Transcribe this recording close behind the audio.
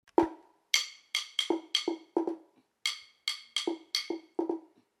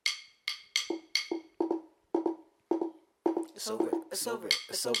It's over. It's over.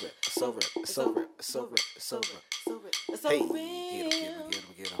 It's over. It's over. It's over. It's over. It's over. It's over. Hey,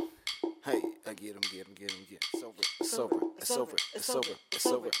 get him. Hey, I get him. It's over. It's over. It's over. It's over. It's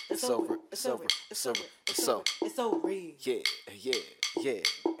over. It's over. It's over. It's over. It's over. It's over. Yeah.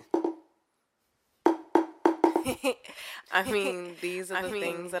 I mean, these are the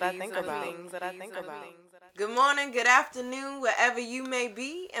things that I think about. Good morning, good afternoon, wherever you may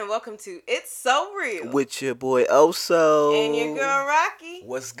be, and welcome to It's So Real. With your boy Oso. And your girl Rocky.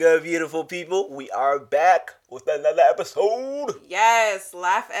 What's good, beautiful people? We are back with another episode. Yes,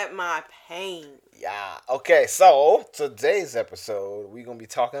 laugh at my pain. Yeah. Okay, so today's episode, we're going to be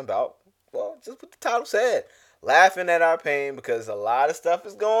talking about, well, just what the title said. Laughing at our pain, because a lot of stuff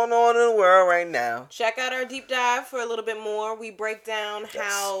is going on in the world right now. Check out our deep dive for a little bit more. We break down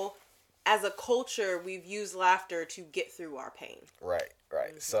how, as a culture, we've used laughter to get through our pain. Right.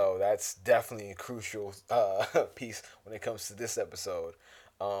 Mm-hmm. So that's definitely a crucial piece when it comes to this episode.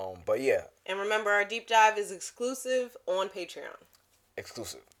 But yeah. And remember, our deep dive is exclusive on Patreon.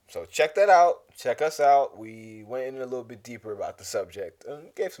 Exclusive. So check that out. Check us out. We went in a little bit deeper about the subject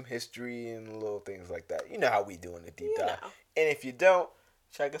and gave some history and little things like that. You know how we do in the deep dive. And if you don't,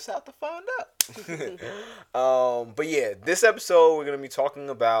 check us out to find out. But yeah, this episode we're going to be talking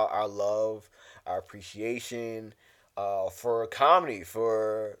about our love, our appreciation for comedy,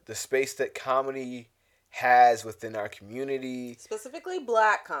 for the space that comedy has within our community. Specifically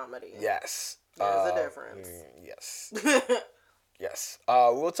black comedy. Yes. There's a difference. Yes. Yes.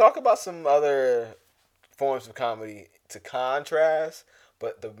 We'll talk about some other forms of comedy to contrast,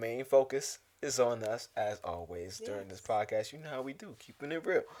 but the main focus is on us, as always, during this podcast. You know how we do, keeping it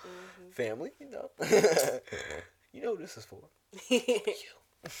real. Mm-hmm. Family, you know. You know what this is for.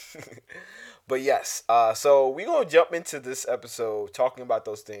 But yes, so we're going to jump into this episode talking about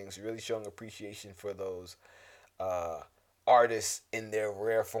those things, really showing appreciation for those artists in their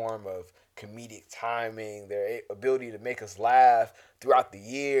rare form of comedic timing, their ability to make us laugh throughout the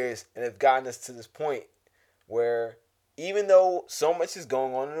years, and have gotten us to this point where even though so much is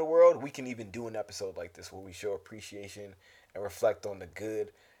going on in the world, we can even do an episode like this where we show appreciation and reflect on the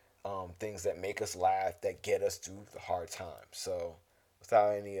good things that make us laugh, that get us through the hard times. So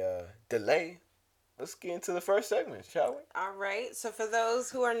without any delay, let's get into the first segment, shall we? All right. So for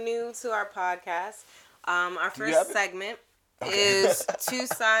those who are new to our podcast, our first segment is two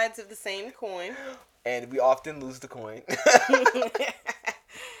sides of the same coin. And we often lose the coin.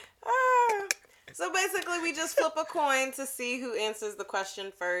 So basically, we just flip a coin to see who answers the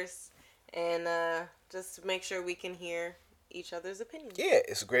question first. And just to make sure we can hear each other's opinions. Yeah,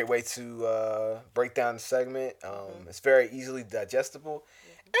 it's a great way to break down the segment. It's very easily digestible.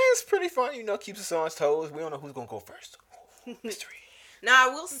 Mm-hmm. And it's pretty fun, keeps us on its toes. We don't know who's going to go first. Mystery. Now,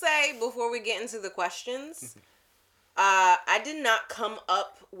 I will say, before we get into the questions... I did not come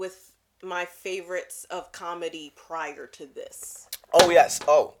up with my favorites of comedy prior to this. Oh, yes.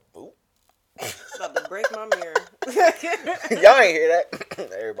 Oh. Ooh. About to break my mirror. Y'all ain't hear that?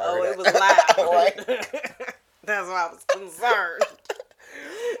 Everybody heard that. It was loud. That's why I was concerned.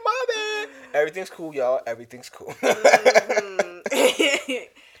 My bad. Everything's cool, y'all. Everything's cool. But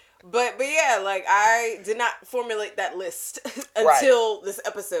yeah, like, I did not formulate that list until this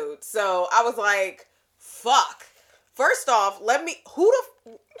episode. So I was like, fuck. First off, who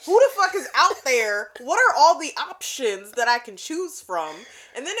the fuck is out there? What are all the options that I can choose from?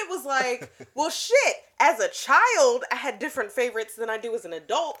 And then it was like, well, shit. As a child, I had different favorites than I do as an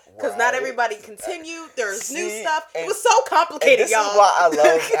adult because not everybody continued. There's new stuff. It was so complicated, this y'all. This is why I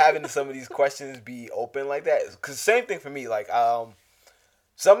love having some of these questions be open like that. Because same thing for me. Like,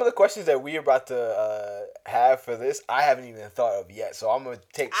 some of the questions that we're about to have for this, I haven't even thought of yet. So I'm going to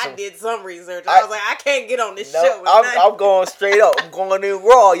take I did some research. I was like, I can't get on this show. I'm going straight up. I'm going in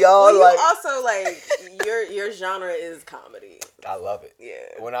raw, y'all. Well, you also, like, your genre is comedy. I love it.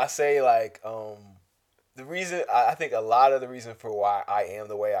 Yeah. When I say, like, the reason, I think a lot of the reason for why I am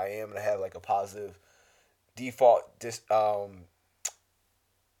the way I am and I have, like, a positive default,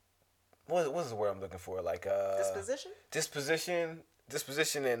 what's the word I'm looking for? Like,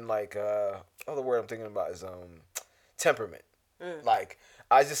 Disposition and like other word I'm thinking about is temperament. Like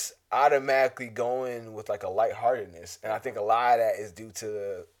I just automatically go in with like a lightheartedness, and I think a lot of that is due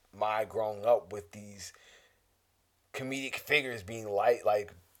to my growing up with these comedic figures being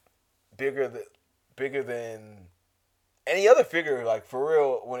like bigger than any other figure, like for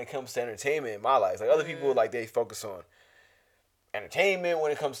real when it comes to entertainment in my life. Like other people, like they focus on entertainment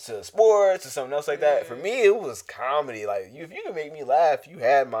when it comes to sports or something else like that. For me, it was comedy. Like if you can make me laugh, you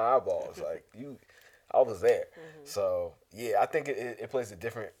had my eyeballs. Like I was there. So yeah, I think it plays a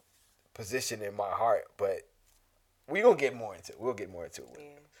different position in my heart. But we gonna get more into it. We'll get more into it.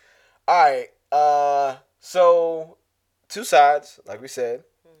 Yeah. All right. So two sides, like we said,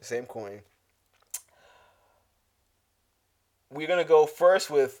 same coin. We're gonna go first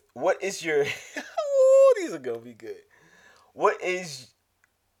with what is your? Ooh, these are gonna be good.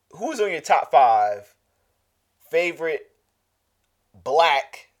 Who's on your top 5 favorite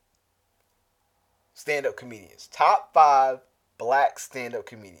black stand-up comedians? Top 5 black stand-up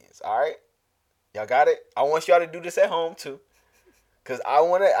comedians. All right, y'all got it. I want y'all to do this at home too, cause I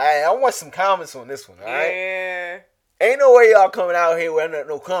want some comments on this one. All right. Yeah. Ain't no way y'all coming out here with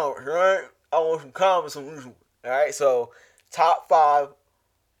no comments, right? I want some comments on this one. All right. So top 5.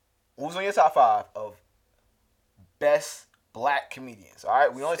 Who's on your top 5 of best black comedians? All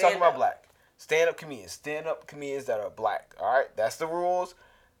right. We only talking about black stand-up comedians. Stand-up comedians that are black. All right. That's the rules.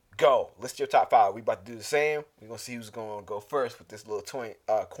 Go. List your top 5. We about to do the same. We're going to see who's going to go first with this little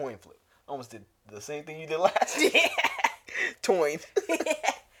coin flip. Almost did the same thing you did last. Yeah. Toin.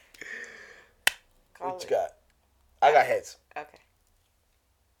 What you got? I got heads. Okay.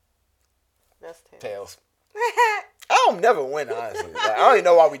 That's tails. I don't never win, honestly. Like, I don't even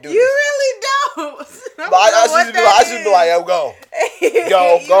know why we do this. You really don't. But I should be like, yo, go.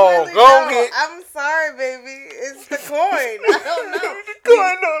 Go get. I'm sorry, baby. It's the coin. I don't know.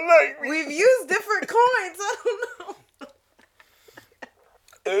 Coin don't like me. We've used different coins. I don't know.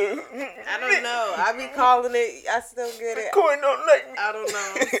 I don't know. I be calling it. I still get it. Coin don't like me. I don't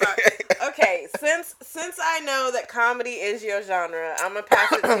know. I'm sorry. Okay, since I know that comedy is your genre, I'm gonna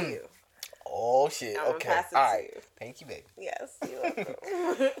pass it to you. Oh shit. I'm okay. pass it all to right. you. Thank you, baby. Yes, you're welcome.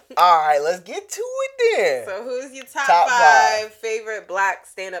 All right, let's get to it then. So who's your top 5 favorite black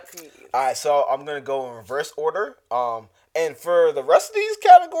stand-up comedians? All right, so I'm gonna go in reverse order. And for the rest of these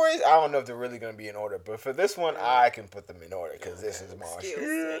categories, I don't know if they're really gonna be in order, but for this one, I can put them in order because this is my shit.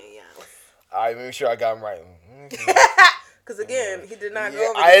 Yeah. All right, make sure I got them right. Because again, he did not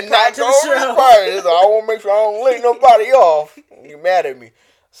go over I did not go over the part. So I want to make sure I don't lick nobody off. You mad at me?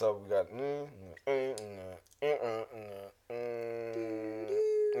 So we got.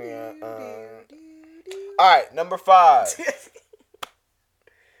 All right, number 5.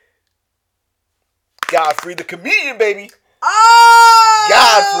 Godfrey the comedian, baby. Oh,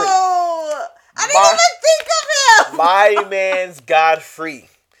 Godfrey. I didn't even think of him. My man's Godfrey.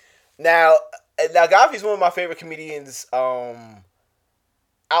 Now Godfrey's one of my favorite comedians.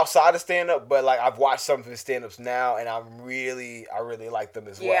 Outside of stand-up, but like I've watched some of his stand-ups now, and I really like them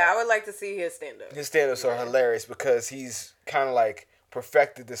as well. Yeah, I would like to see his stand-up. His stand-ups are hilarious because he's kind of like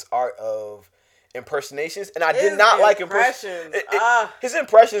perfected this art of impersonations, and I did not like impressions. His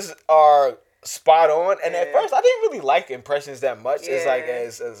impressions are spot on, and at first I didn't really like impressions that much. It's like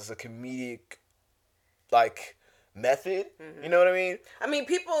as a comedic like method. You know what I mean? I mean,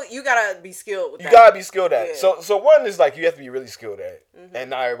 people, you gotta be skilled with that. You gotta be skilled at it. Yeah. So one is like you have to be really skilled at it, and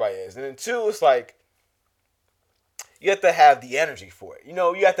not everybody is. And then 2, it's like you have to have the energy for it. You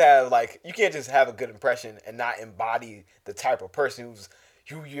know, you have to have like you can't just have a good impression and not embody the type of person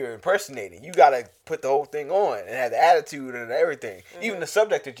who you're impersonating. You gotta put the whole thing on and have the attitude and everything. Even the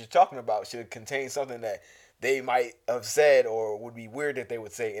subject that you're talking about should contain something that they might have said or would be weird that they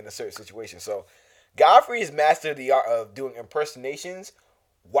would say in a certain situation. So Godfrey has mastered the art of doing impersonations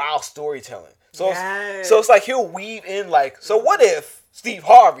while storytelling. So it's like he'll weave in like, so what if Steve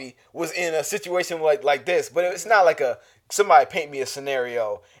Harvey was in a situation like this, but it's not like somebody paint me a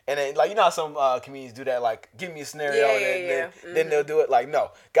scenario and then like, you know how some comedians do that, like give me a scenario then they'll do it. Like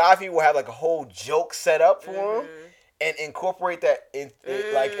no, Godfrey will have like a whole joke set up for him and incorporate that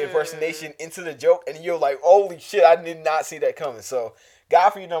like impersonation into the joke, and you're like, holy shit, I did not see that coming. So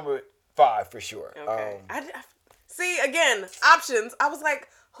Godfrey number 5 for sure. Okay. I see again options. I was like,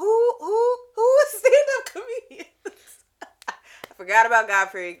 who is stand-up comedians? I forgot about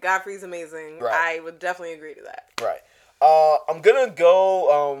Godfrey. Godfrey's amazing. Right. I would definitely agree to that. Right. I'm gonna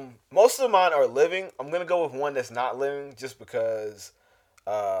go. Most of mine are living. I'm gonna go with one that's not living, just because.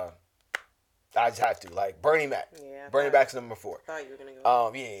 I just have to, like Bernie Mac. Yeah. Bernie Mac's number 4. I thought you were gonna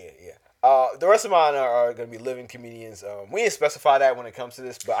go. Yeah. The rest of mine are going to be living comedians. We didn't specify that when it comes to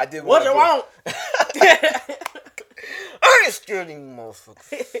this, but I did. What you want? I ain't scared of you,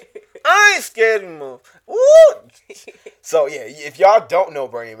 motherfuckers. I ain't scared of you, motherfuckers. So yeah, if y'all don't know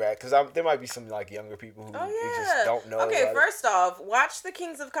Bernie Mac, because there might be some like younger people who just don't know. Okay, first off, watch the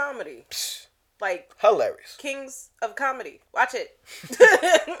Kings of Comedy. Like hilarious. Kings of Comedy. Watch it.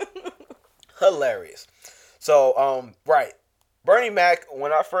 Hilarious. So right. Bernie Mac,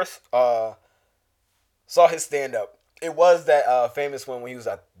 when I first saw his stand-up, it was that famous one when he was,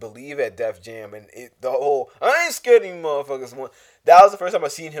 I believe, at Def Jam, and the whole, I ain't scared of you motherfuckers one. That was the first time I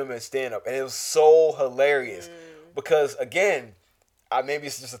seen him in stand-up, and it was so hilarious. because again, maybe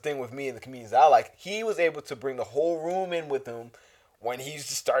it's just a thing with me and the comedians I like. He was able to bring the whole room in with him when he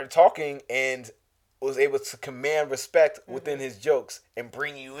just started talking and was able to command respect within his jokes and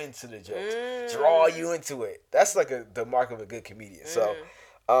bring you into the jokes, draw you into it. That's like the mark of a good comedian. So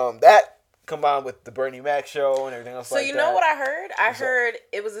that combined with the Bernie Mac show and everything else so like that. So you know what I heard? I heard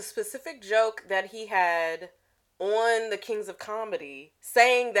it was a specific joke that he had on the Kings of Comedy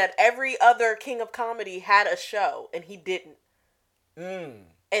saying that every other King of Comedy had a show and he didn't.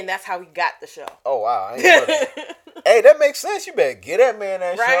 And that's how he got the show. Oh, wow. I ain't know that. Hey, that makes sense. You better get that man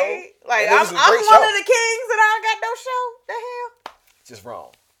that show. Right? Like, I'm one of the kings and I got no show. The hell? Just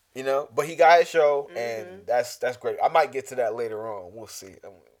wrong. You know? But he got his show, and that's great. I might get to that later on. We'll see.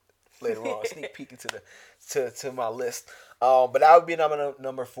 Later on. Sneak peek into to my list. But that would be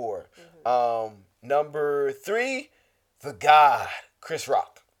number 4. Number 3, the God, Chris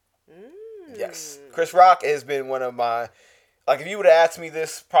Rock. Yes. Chris Rock has been one of my... Like, if you would have asked me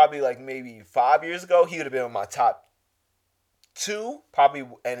this probably, like, maybe 5 years ago, he would have been on my top 2, probably,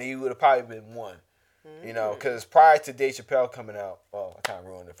 and he would have probably been 1. You know, because prior to Dave Chappelle coming out, well, I kind of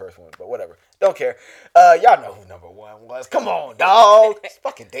ruined the first one, but whatever. Don't care. Y'all know who number 1 was. Come on, dog. It's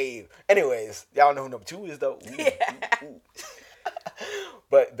fucking Dave. Anyways, y'all know who number 2 is, though. Ooh.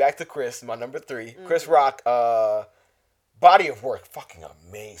 But back to Chris, my number 3. Chris Rock, body of work, fucking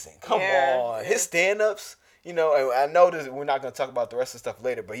amazing. Come on. His stand-ups. You know, and I know that we're not going to talk about the rest of the stuff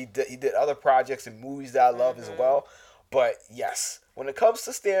later, but he did other projects and movies that I love as well. But yes, when it comes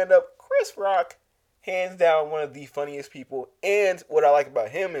to stand-up, Chris Rock, hands down, one of the funniest people. And what I like about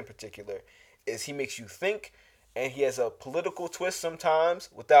him in particular is he makes you think, and he has a political twist sometimes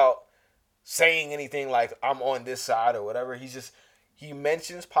without saying anything like, I'm on this side or whatever. He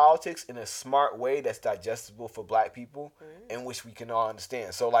mentions politics in a smart way that's digestible for black people and which we can all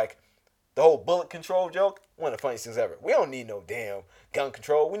understand. So, like, the whole bullet control joke, one of the funniest things ever. We don't need no damn gun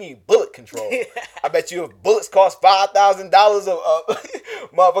control. We need bullet control. I bet you if bullets cost $5,000,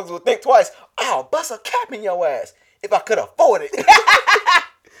 motherfuckers would think twice. I'll bust a cap in your ass if I could afford it.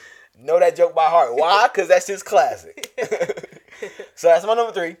 Know that joke by heart. Why? Because that's his classic. So that's my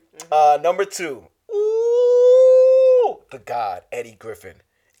number 3. Number 2. Ooh, the God, Eddie Griffin.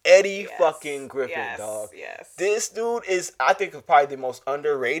 Eddie fucking Griffin, dog. Yes. This dude is, I think, probably the most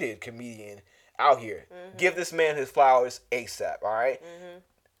underrated comedian out here. Give this man his flowers ASAP, all right?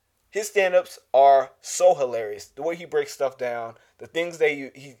 His stand-ups are so hilarious. The way he breaks stuff down, the things that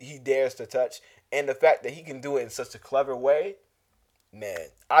he dares to touch, and the fact that he can do it in such a clever way, man.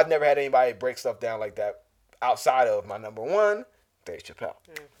 I've never had anybody break stuff down like that outside of my number 1, Dave Chappelle.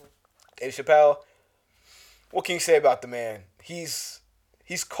 Dave Chappelle, what can you say about the man? He's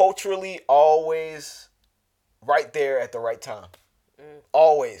culturally always right there at the right time.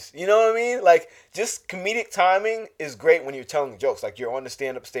 Always. You know what I mean? Like, just comedic timing is great when you're telling jokes. Like, you're on the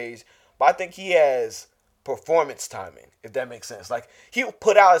stand-up stage. But I think he has performance timing, if that makes sense. Like, he'll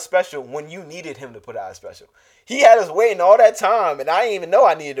put out a special when you needed him to put out a special. He had us waiting all that time, and I didn't even know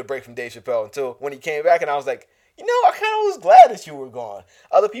I needed a break from Dave Chappelle until when he came back, and I was like, you know, I kind of was glad that you were gone.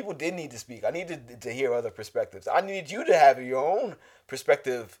 Other people did need to speak. I needed to hear other perspectives. I needed you to have your own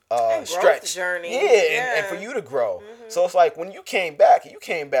perspective stretch. Journey. Yeah. And for you to grow. So it's like when you came back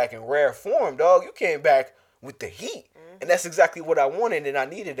in rare form, dog. You came back with the heat. And that's exactly what I wanted and I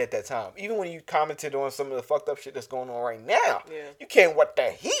needed at that time. Even when you commented on some of the fucked up shit that's going on right now, you came with the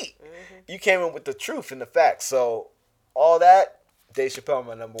heat. You came in with the truth and the facts. So all that, Dave Chappelle,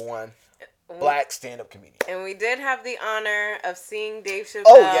 my number 1. Black stand-up comedian. And we did have the honor of seeing Dave Chappelle.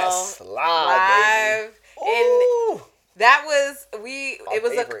 Oh yes, live. And that was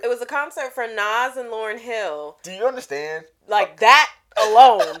it was a concert for Nas and Lauryn Hill. Do you understand? Like that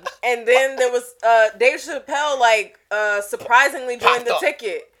alone. And then there was Dave Chappelle surprisingly joined the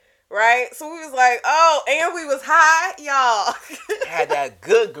ticket. Right? So we was like, oh, and we was high, y'all. Had that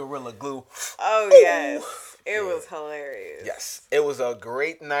good Gorilla Glue. Oh yes. It was hilarious. Yes. It was a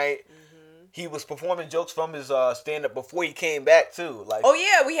great night. He was performing jokes from his stand-up before he came back, too. Like, oh,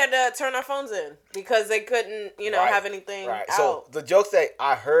 yeah. We had to turn our phones in because they couldn't, have anything out. So the jokes that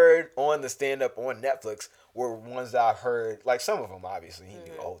I heard on the stand-up on Netflix were ones that I heard, like some of them, obviously. He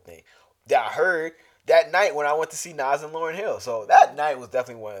knew the whole thing. That I heard that night when I went to see Nas and Lauryn Hill. So that night was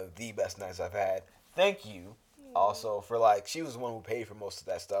definitely one of the best nights I've had. Thank you also for, she was the one who paid for most of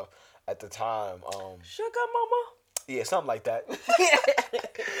that stuff at the time. Sugar mama. Yeah, something like that.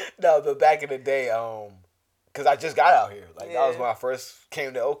 No, but back in the day, because I just got out here. That was when I first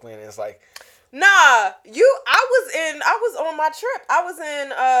came to Oakland. And it's like, Nah, I was on my trip. I was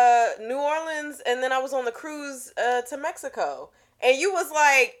in New Orleans, and then I was on the cruise to Mexico. And you was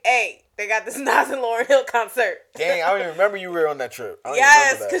like, hey, they got this Nas and Lauryn Hill concert. Dang, I don't even remember you were on that trip.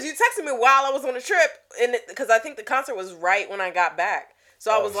 Yes, because you texted me while I was on the trip, and because I think the concert was right when I got back.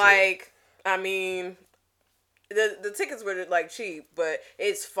 So I was like, I mean, the tickets were like cheap, but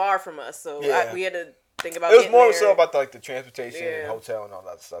it's far from us, so we had to think about. It was more so about like the transportation, and hotel, and all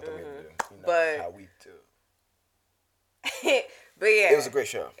that stuff that we had to do. You know, but how we do. But yeah, it was a great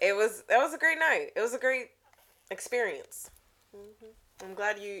show. That was a great night. It was a great experience. Mm-hmm. I'm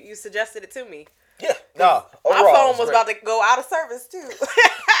glad you suggested it to me. Yeah, no. My phone was about to go out of service too.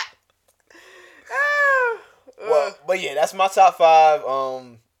 Well, but yeah, that's my top 5.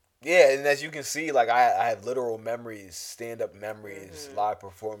 Yeah, and as you can see, like I have literal memories, stand-up memories, live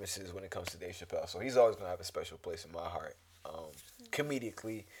performances when it comes to Dave Chappelle. So he's always gonna have a special place in my heart,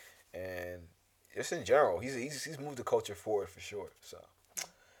 comedically, and just in general. He's moved the culture forward for sure. So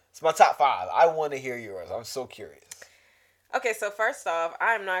it's my top 5. I want to hear yours. I'm so curious. Okay, so first off,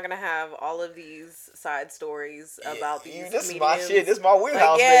 I'm not gonna have all of these side stories about these This comedians. is my shit. This is my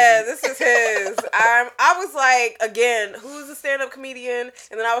wheelhouse. Yeah, this is his. I was like, again, who's a stand-up comedian?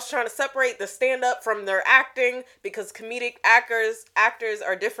 And then I was trying to separate the stand-up from their acting because comedic actors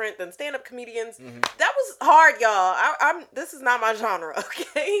are different than stand-up comedians. Mm-hmm. That was hard, y'all. This is not my genre.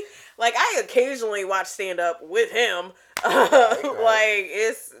 Okay, like I occasionally watch stand-up with him. Right. Like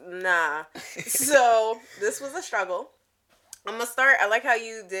it's nah. So this was a struggle. I'm gonna start. I like how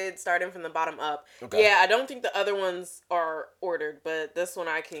you did starting from the bottom up. Okay. Yeah, I don't think the other ones are ordered, but this one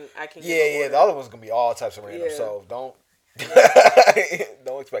I can. Yeah. The other one's gonna be all types of random. Yeah. So don't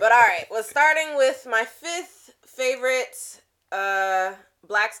expect. But all right, well, starting with my 5th favorite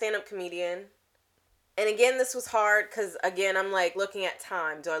black stand-up comedian, and again, this was hard because again, I'm like looking at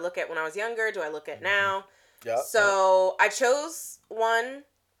time. Do I look at when I was younger? Do I look at now? Yeah. So I chose one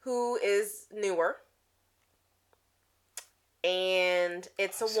who is newer. And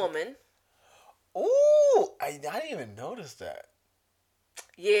it's a woman. Ooh, I didn't even notice that.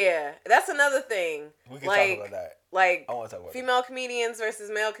 Yeah, that's another thing. We can talk about that. Like, I want to talk about female comedians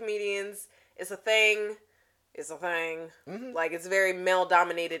versus male comedians. It's a thing. Mm-hmm. Like, it's a very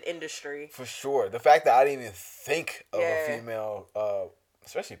male-dominated industry. For sure. The fact that I didn't even think of a female,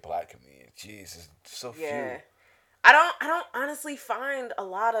 especially black comedian, jeez, it's so few. I don't honestly find a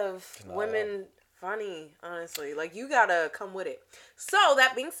lot of women funny, honestly. Like, you gotta come with it. So,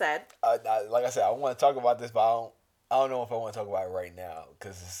 that being said, like I said, I want to talk about this, but I don't know if I want to talk about it right now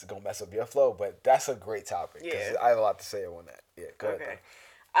because it's gonna mess up your flow. But that's a great topic. Yeah, I have a lot to say on that. Yeah, go ahead. Okay.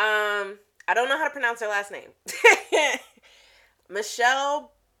 I don't know how to pronounce her last name.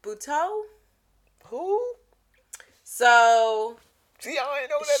 Michelle Buteau. Who? So. See, I don't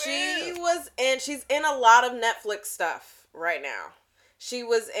know who that is. She's in a lot of Netflix stuff right now. She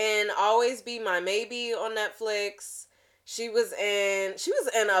was in Always Be My Maybe on Netflix. She was in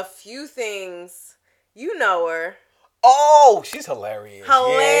a few things. You know her. Oh, she's hilarious.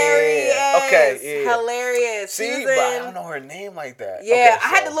 Yeah. Okay, yeah. Hilarious. See, but I don't know her name like that. Yeah, okay, I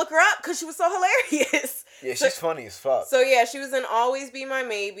had to look her up because she was so hilarious. Yeah, she's funny as fuck. So yeah, she was in Always Be My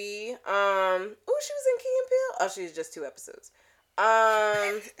Maybe. She was in Key and Peele. Oh, she's just 2 episodes.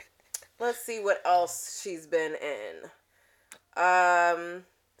 Let's see what else she's been in.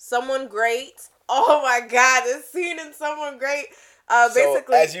 Someone Great. Oh my God, this scene in Someone Great.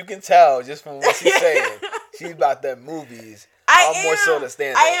 Basically, as you can tell, just from what she's saying, she's about the movies. More so the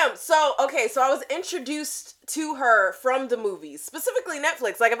stand-up. I am. So I was introduced to her from the movies, specifically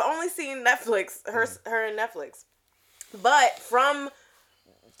Netflix. Like, I've only seen Netflix, her in Netflix. But from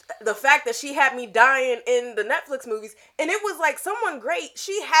the fact that she had me dying in the Netflix movies, and it was like Someone Great,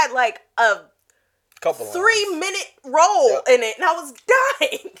 she had like a couple 3-minute role in it, and I was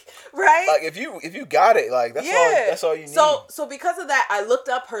dying, right? Like if you got it, like that's all you need. So because of that, I looked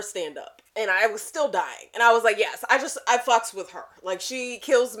up her stand up, and I was still dying, and I was like, yes, I fucks with her. Like, she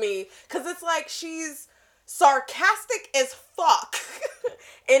kills me because it's like she's sarcastic as fuck,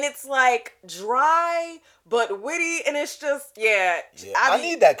 and it's like dry but witty, and it's just I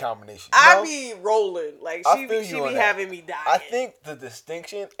need that combination. I be rolling, like she be having me dying. I think the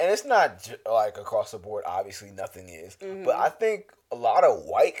distinction, and it's not like across the board. Obviously, nothing is, but I think a lot of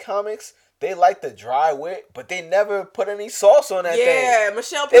white comics, they like the dry wit, but they never put any sauce on that thing. Yeah,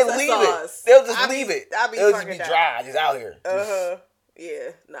 Michelle puts that sauce. They'll just leave it. They'll just be dry, just out here.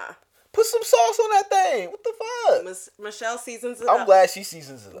 Yeah, nah. Put some sauce on that thing. What the fuck? Michelle seasons it up. I'm glad she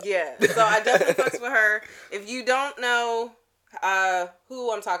seasons it up. Yeah, so I definitely fucks with her. If you don't know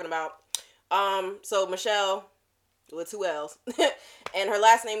who I'm talking about, so Michelle with 2 L's, And her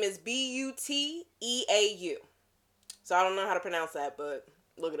last name is Buteau. So I don't know how to pronounce that, but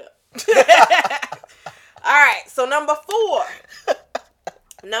look it up. All right, so number 4.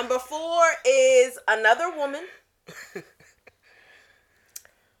 Number 4 is another woman.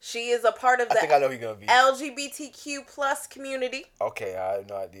 She is a part of the I know who you're gonna be. LGBTQ plus community. Okay, I have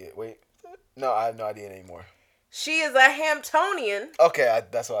no idea. Wait. No, I have no idea anymore. She is a Hamptonian. Okay,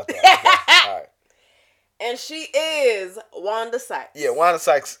 that's what I thought. Okay, all right. And she is Wanda Sykes. Yeah, Wanda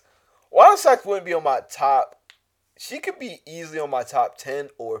Sykes. Wanda Sykes wouldn't be on my top. She could be easily on my top 10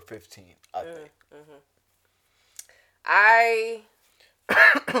 or 15, I think.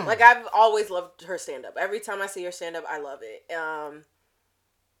 I've always loved her stand-up. Every time I see her stand-up, I love it.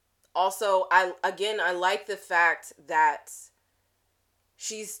 Also, I like the fact that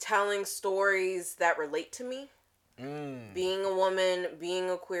she's telling stories that relate to me. Being a woman,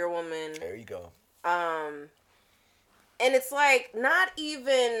 being a queer woman. There you go. And it's like, not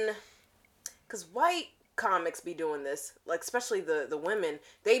even, because white comics be doing this, like, especially the women,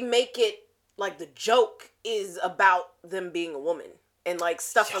 they make it like the joke is about them being a woman and like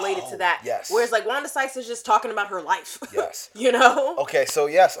stuff related to that. Yes. Whereas like Wanda Sykes is just talking about her life. Yes. You know? Okay, so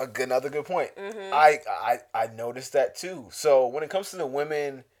yes, another good point. I noticed that too. So when it comes to the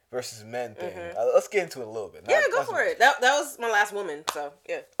women versus men thing, let's get into it a little bit. Yeah, go for it. That was my last woman, so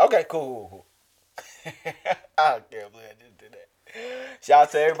yeah. Okay, cool. I can't believe I just did that. Shout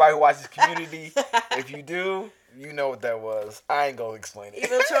out to everybody who watches Community. If you do, you know what that was. I ain't gonna explain it.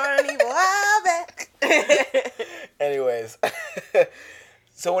 Evil Troy, evil back. Anyways,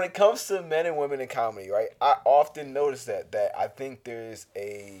 so when it comes to men and women in comedy, right? I often notice that I think there's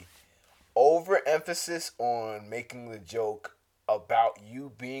a overemphasis on making the joke about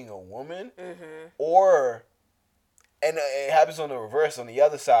you being a woman, or, and it happens on the reverse, on the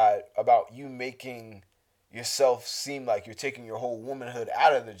other side, about you making yourself seem like you're taking your whole womanhood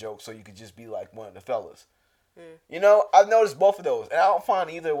out of the joke so you could just be like one of the fellas. You know, I've noticed both of those, and I don't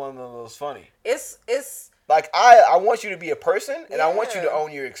find either one of those funny. It's like I want you to be a person, and I want you to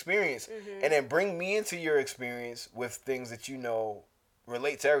own your experience, and then bring me into your experience with things that you know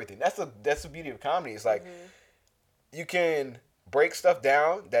relate to everything. That's the beauty of comedy. It's like you can break stuff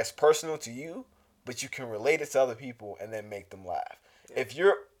down that's personal to you, but you can relate it to other people and then make them laugh. If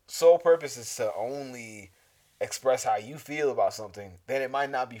your sole purpose is to only express how you feel about something, then it might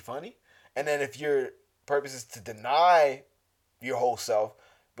not be funny. And then if your purpose is to deny your whole self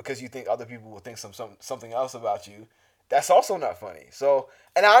because you think other people will think something else about you, that's also not funny. So,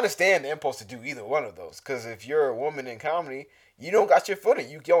 and I understand the impulse to do either one of those, because if you're a woman in comedy, you don't got your footing.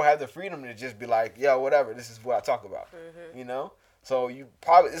 You don't have the freedom to just be like, yeah, whatever, this is what I talk about. You know? So you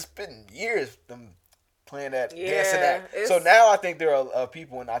probably, it's been years them playing that, dancing that. So now I think there are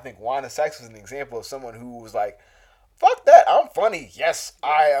people, and I think Wanda Sykes was an example of someone who was like, fuck that, I'm funny. Yes,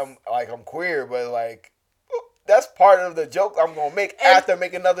 I am, like, I'm queer, but like, that's part of the joke I'm gonna make after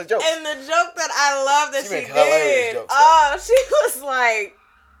making another joke. And the joke that I love that she did, jokes, she was like,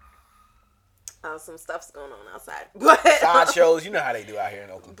 oh, some stuff's going on outside. But side shows, you know how they do out here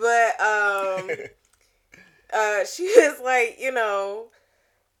in Oakland. But she was like, you know,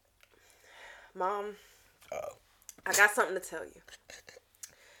 Mom, I got something to tell you.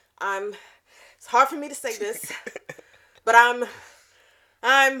 It's hard for me to say this, but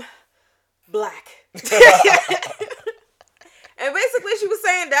I'm black. And basically she was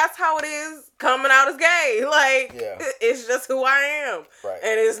saying that's how it is coming out as gay. Like, it's just who I am. Right.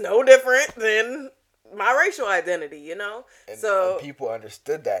 And it's no different than my racial identity, you know? And so people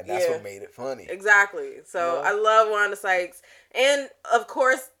understood that, and that's what made it funny. Exactly. So I love Wanda Sykes. And of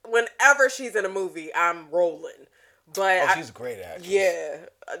course, whenever she's in a movie, I'm rolling. But she's a great actress. Yeah.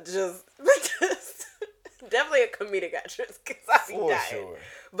 Just definitely a comedic actress, because I be dying. Sure.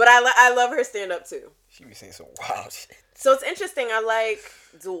 But I love her stand up too. She be saying some wild shit. So it's interesting. I like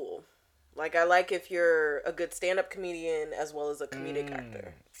dual. Like, I like if you're a good stand up comedian as well as a comedic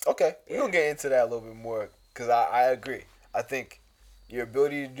actor. Okay, we're gonna get into that a little bit more, because I agree. I think your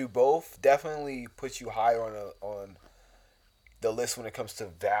ability to do both definitely puts you higher on the list when it comes to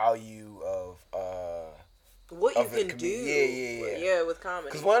value of what you can do. Yeah, with comedy.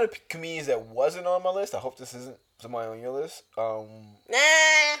 Because one of the comedians that wasn't on my list, I hope this isn't somebody on your list. Nah,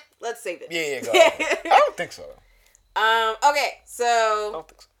 let's save it. Yeah, go ahead. I don't think so. Okay, so I don't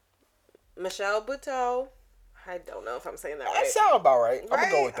think so. Michelle Buteau. I don't know if I'm saying that right. That sounds about right. I'm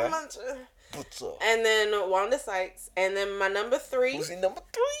gonna go with that. And then Wanda Sykes. And then my number 3. Who's in number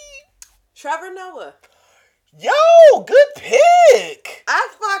 3? Trevor Noah. Yo, good pick. I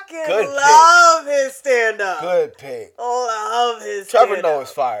fucking love his stand-up. Good pick. Love his Trevor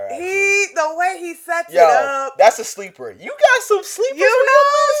Noah's fire. Actually. The way he sets it up. That's a sleeper. You got some sleepers.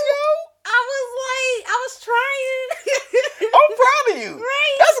 I was trying. I'm proud of you.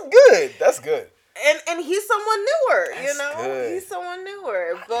 Right? That's good. And he's someone newer, Good. He's someone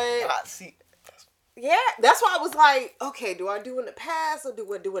newer. But see. Yeah, that's why I was like, okay, do I do in the past or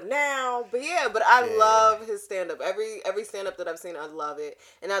do I do it now? But I love his stand-up. Every stand-up that I've seen, I love it.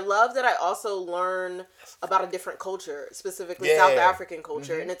 And I love that I also learn about a different culture, specifically South African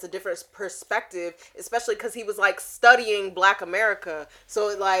culture. Mm-hmm. And it's a different perspective, especially because he was like studying Black America.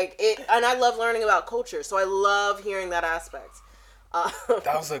 So and I love learning about culture. So I love hearing that aspect.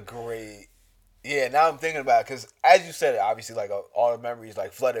 That was a great... Yeah, now I'm thinking about it because as you said it, obviously like all the memories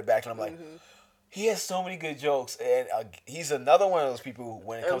like flooded back and I'm like... Mm-hmm. He has so many good jokes, and he's another one of those people who,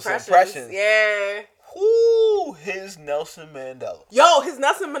 when it comes to impressions, his Nelson Mandela. His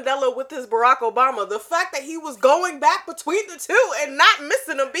Nelson Mandela with his Barack Obama. The fact that he was going back between the two and not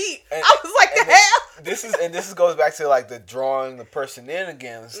missing a beat, I was like, the hell. This goes back to like the drawing the person in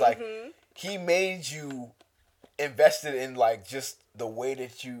again. It's like he made you invested in like just the way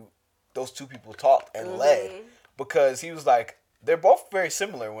that those two people talked and led, because he was like they're both very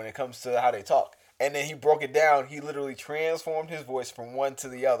similar when it comes to how they talk. And then he broke it down. He literally transformed his voice from one to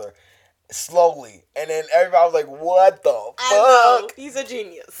the other slowly. And then everybody was like, what the fuck? I know. He's a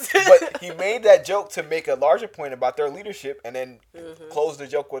genius. But he made that joke to make a larger point about their leadership and then close the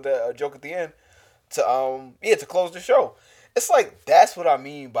joke with a joke at the end to close the show. It's like, that's what I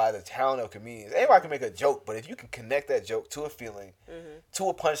mean by the talent of comedians. Anybody can make a joke, but if you can connect that joke to a feeling, to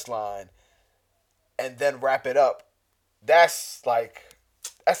a punchline, and then wrap it up, that's like...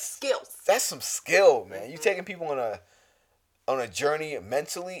 That's skills. That's some skill, man. You're taking people on a journey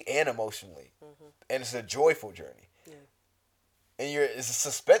mentally and emotionally, and it's a joyful journey. Yeah. And it's a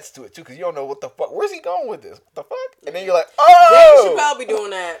suspense to it too, because you don't know what the fuck. Where's he going with this? What the fuck? And then you're like, oh, Dave Chappelle be doing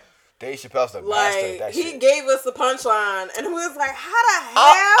that. Dave Chappelle's the master of that shit. He gave us the punchline, and we was like, how the hell?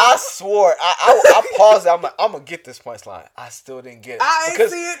 I swore. I paused. I'm like, I'm gonna get this punchline. I still didn't get it. I ain't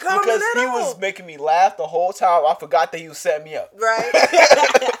see it coming because he was making me laugh the whole time. I forgot that he was setting me up. Right.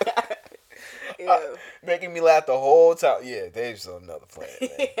 Making me laugh the whole time. Yeah, Dave's on another planet,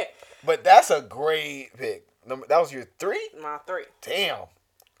 man. But that's a great pick. That was your 3? My 3. Damn.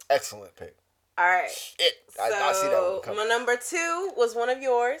 Excellent pick. All right. Shit. I see that one coming. My number 2 was one of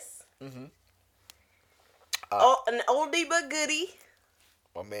yours. An oldie but goodie.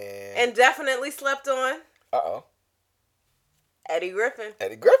 My man. And definitely slept on. Uh-oh. Eddie Griffin.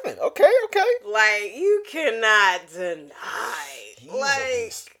 Eddie Griffin. Okay. Like, you cannot deny.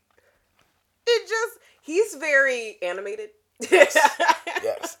 He's very animated. Yes.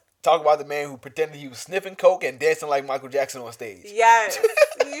 Talk about the man who pretended he was sniffing coke and dancing like Michael Jackson on stage. Yes.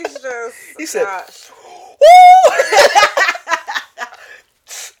 He's just... He said, woo!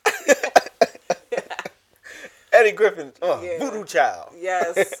 Eddie Griffin, voodoo child.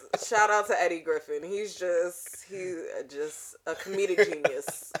 Yes, shout out to Eddie Griffin. He's just a comedic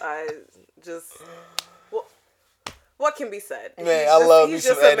genius. What can be said? Man, I love he's me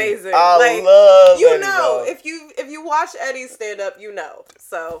just some amazing. Eddie. I love you Eddie, know, dog. if you watch Eddie stand up, you know.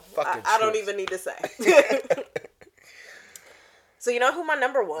 So I don't even need to say. So you know who my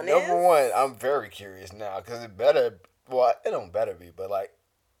number 1 is? Number 1, I'm very curious now because it don't better be, but like.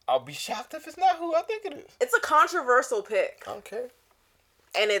 I'll be shocked if it's not who I think it is. It's a controversial pick. Okay.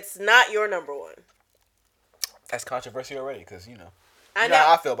 And it's not your number 1. That's controversial already, because, you know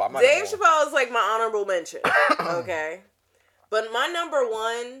how I feel about my Dave Chappelle is like my honorable mention. Okay. But my number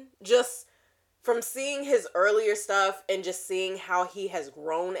 1, just from seeing his earlier stuff and just seeing how he has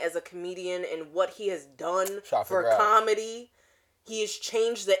grown as a comedian and what he has done for comedy, he has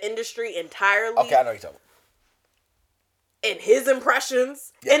changed the industry entirely. Okay, I know you're talking about. And his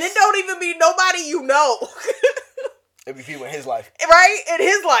impressions. Yes. And it don't even be nobody you know. It'd be people in his life. Right? In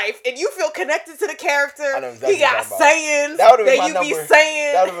his life. And you feel connected to the character. I know exactly he got sayings that you be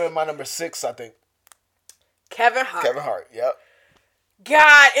saying. That would have been my number 6, I think. Kevin Hart. Yep.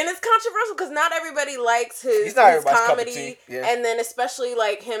 God. And it's controversial because not everybody likes his comedy. Cup of tea. Yeah. And then especially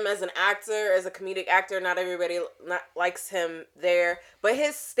like him as an actor, as a comedic actor, not everybody likes him there. But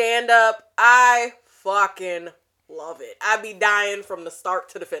his stand-up, I fucking love it. I be dying from the start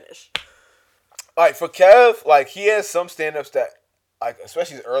to the finish. Like for Kev, like he has some stand-ups that, like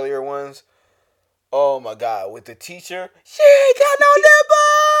especially his earlier ones. Oh my God, with the teacher, she ain't got no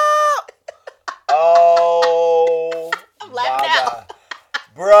nipple. Oh I'm laughing out.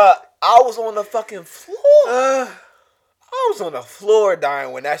 Bruh, I was on the fucking floor. I was on the floor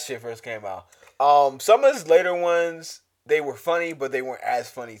dying when that shit first came out. Some of his later ones, they were funny, but they weren't as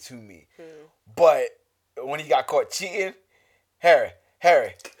funny to me. But when he got caught cheating, Harry.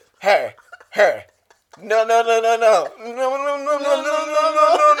 No.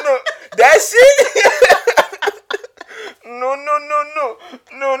 That shit. No.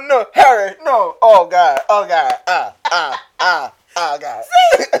 Harry, no. Oh God. God.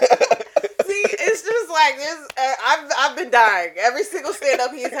 See, it's just like this. I've been dying. Every single stand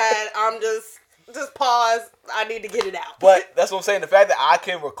up he's had, I'm just pause. I need to get it out. But that's what I'm saying. The fact that I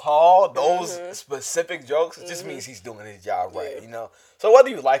can recall those specific jokes just means he's doing his job right. Yeah. You know. So whether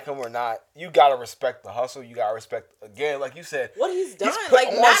you like him or not, you gotta respect the hustle. You gotta respect, again, like you said, what he's done. He's put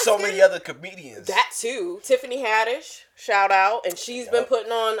on so many other comedians. That too. Tiffany Haddish, shout out, and she's been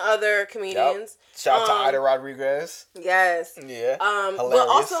putting on other comedians. Shout out to Ida Rodriguez. Yes. Yeah. But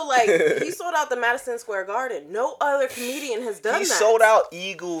also, like, he sold out the Madison Square Garden. No other comedian has done that. He sold out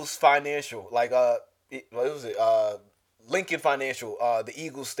Eagles Financial, like what was it? Lincoln Financial, the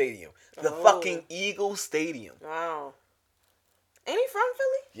Eagles Stadium, the fucking Eagles Stadium. Wow. Ain't he from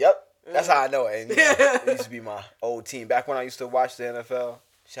Philly? Yep. That's how I know it. And, it used to be my old team. Back when I used to watch the NFL.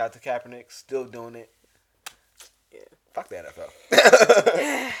 Shout out to Kaepernick. Still doing it. Yeah. Fuck the NFL.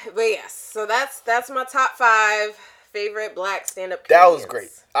 But yes, so that's my top 5 favorite black stand-up comedians. That was great.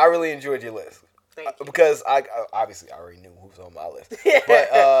 I really enjoyed your list. Thank you. Because I obviously already knew who was on my list.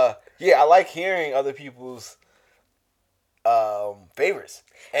 But I like hearing other people's favorites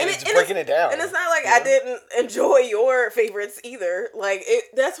and just breaking it down. And it's not like I didn't enjoy your favorites either. Like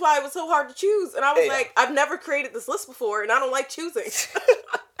that's why it was so hard to choose. And I was like, I've never created this list before, and I don't like choosing. It's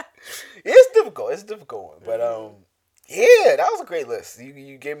difficult. It's a difficult one, but that was a great list.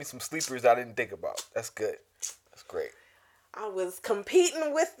 You gave me some sleepers I didn't think about. That's good. That's great. I was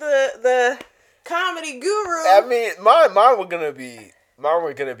competing with the comedy guru. I mean, mine were gonna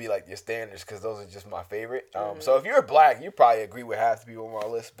be like your standards because those are just my favorite. So if you're black, you probably agree with half the people on my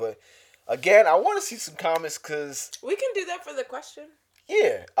list. But again, I want to see some comments because we can do that for the question.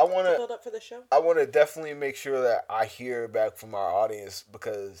 Yeah, I want to build up for the show. I want to definitely make sure that I hear back from our audience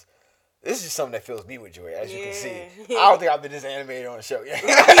because this is just something that fills me with joy, as you can see. I don't think I've been this animated on a show yet.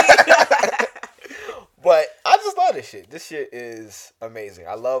 But I just love this shit. This shit is amazing.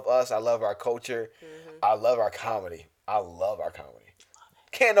 I love us. I love our culture. I love our comedy. I love our comedy.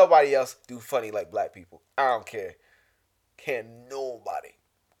 Can't nobody else do funny like black people. I don't care. Can't nobody.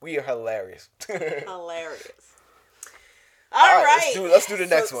 We are hilarious. Hilarious. All right. Let's do the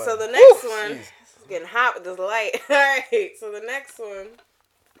next one. So the next one, it's getting hot with this light. All right. So the next one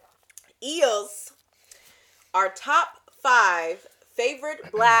is our top 5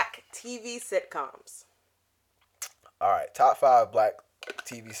 favorite black TV sitcoms. All right. Top 5 black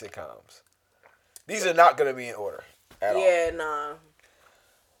TV sitcoms. These are not going to be in order at all. Yeah, nah.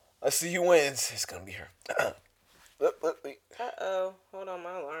 Let's see who wins. It's going to be her. Wait. Uh-oh. Hold on.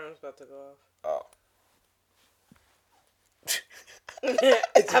 My alarm's about to go Oh. off.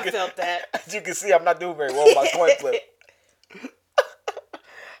 I felt that. As you can see, I'm not doing very well with my coin flip.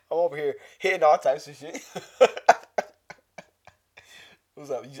 I'm over here hitting all types of shit.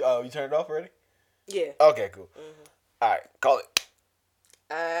 What's up? You turned it off already? Yeah. Okay, cool. All right, call it.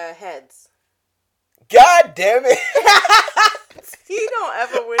 Heads. God damn it. You don't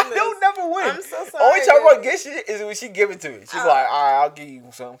ever win this. You'll never win. I'm so sorry. Only time I get shit is when she give it to me. She's like, all right, I'll give you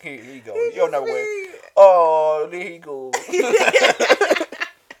some. Here you go. You'll never win. Oh, there you go.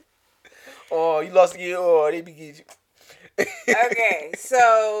 Oh, you lost again. Oh, they be getting you. Okay,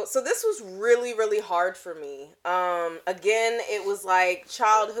 so this was really, really hard for me. Again, it was like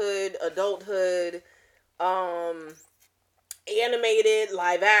childhood, adulthood, animated,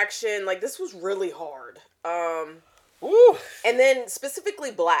 live action. Like, this was really hard. Ooh. And then specifically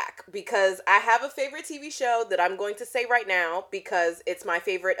black, because I have a favorite TV show that I'm going to say right now because it's my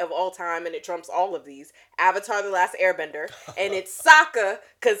favorite of all time and it trumps all of these. Avatar: The Last Airbender. And it's Sokka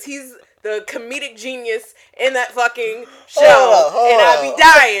because he's the comedic genius in that fucking show. And I be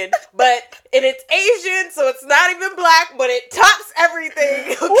dying. And it's Asian, so it's not even black, but it tops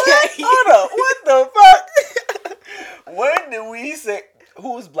everything. Okay? What? Hold up. What the fuck? When did we say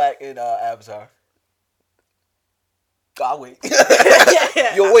who's black in Avatar? I'll wait.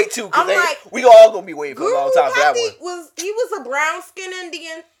 You'll wait too, because we all gonna be waiting for a long time for that one. He was a brown skin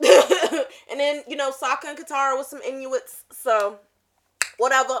Indian, and then Sokka and Katara was some Inuits. So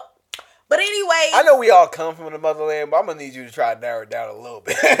whatever. But anyway, I know we all come from the motherland, but I'm gonna need you to try to narrow it down a little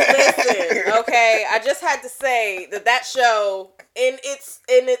bit. Listen, okay. I just had to say that show in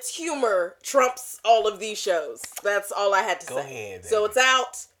its humor trumps all of these shows. That's all I had to say. Go ahead, baby. So it's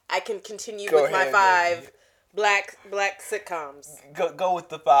out. I can continue with my 5. Baby. Black sitcoms. Go with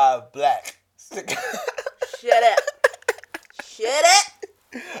the 5 black sitcoms. Shut up.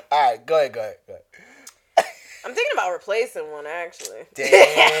 All right, go ahead. I'm thinking about replacing one, actually.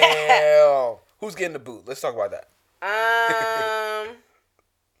 Damn. Who's getting the boot? Let's talk about that.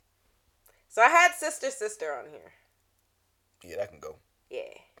 So I had Sister on here. Yeah, that can go.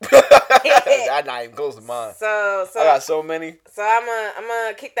 Yeah. That not even close to mine. So I got so many. So I'm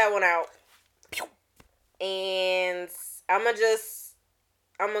gonna kick that one out. And I'm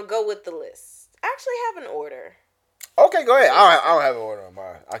gonna go with the list. I actually have an order. Okay, go ahead. I don't have an order on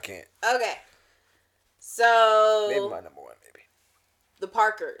mine. I can't. Okay. So Maybe my number one, maybe. The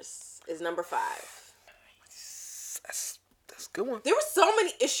Parkers is number 5. That's a good one. There were so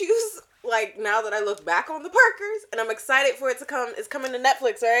many issues, like, now that I look back on The Parkers, and I'm excited for it to come. It's coming to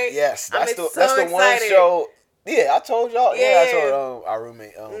Netflix, right? Yes, that's the one show. Yeah, I told y'all. Yeah, I told our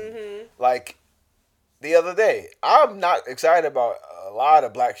roommate. Like the other day, I'm not excited about a lot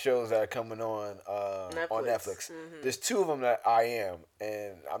of black shows that are coming on Netflix. Mm-hmm. There's 2 of them that I am,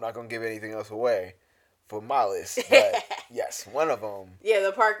 and I'm not gonna give anything else away for my list. But yes, one of them. Yeah,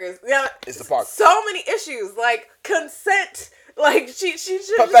 The Parkers. Yeah, it's The Parkers. So many issues, like consent. Like she should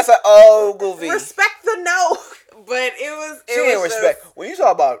Professor Ogilvy respect the no, but she didn't respect. When you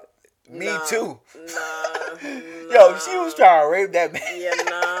talk about Me Too, yo, she was trying to rape that man. Yeah,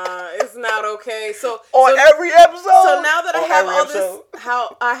 it's not okay. So every episode. So now that I have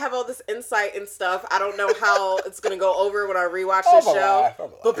I have all this insight and stuff, I don't know how it's gonna go over when I rewatch the show.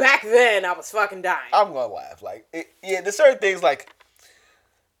 But back then, I was fucking dying. I'm gonna laugh. Like, there's certain things like.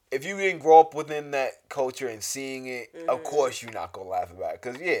 If you didn't grow up within that culture and seeing it, of course you're not going to laugh about it.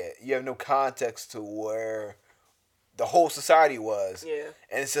 Because, you have no context to where the whole society was. Yeah.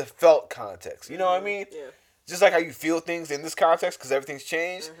 And it's a felt context. You know what I mean? Yeah. Just like how you feel things in this context because everything's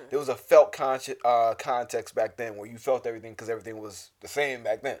changed, there was a felt context back then where you felt everything because everything was the same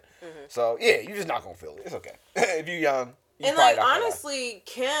back then. So, you're just not going to feel it. It's okay. If you're young, and, like, honestly,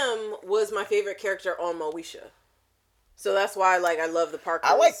 Kim was my favorite character on Moesha. So that's why, like, I love The Parkers.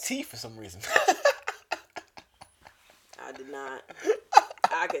 I like T for some reason. I did not.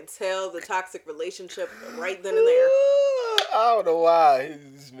 I could tell the toxic relationship right then and there. I don't know why. It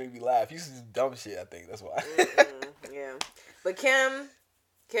just made me laugh. You used to do dumb shit, I think. That's why. Yeah. But Kim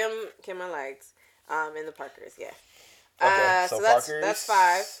I liked. In The Parkers, yeah. Okay, so Parkers. That's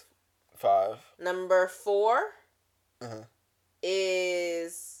 5. 5. Number 4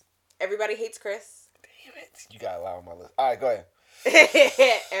 is Everybody Hates Chris. You gotta allow on my list. All right, go ahead.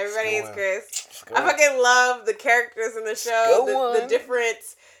 Everybody hates Chris. I fucking love the characters in the show. The different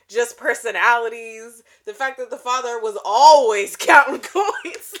just personalities. The fact that the father was always counting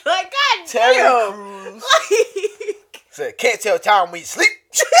coins. Like, God damn. Like, said, can't tell time when you sleep.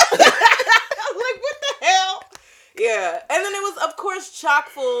 I'm like, what the hell? Yeah. And then it was, of course, chock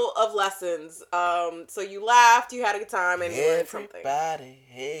full of lessons. So you laughed, you had a good time, and you learned something. Everybody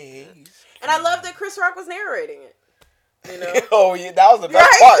hates. And I love that Chris Rock was narrating it. You know? Oh, yeah, that was the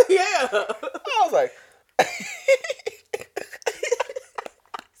best part. Yeah. I was like...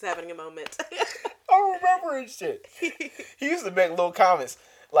 He's having a moment. I'm remembering shit. He used to make little comments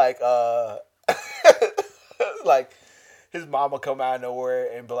like, like, his mama come out of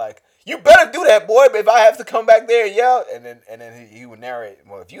nowhere and be like, you better do that, boy, but if I have to come back there and yell, and then he would narrate,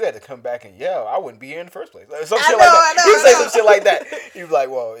 well, if you had to come back and yell, I wouldn't be here in the first place. Like, some shit like that. He would say some shit like that. He was like,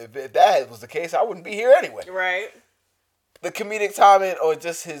 well, if that was the case, I wouldn't be here anyway. Right. The comedic timing or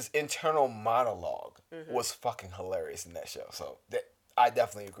just his internal monologue was fucking hilarious in that show. So I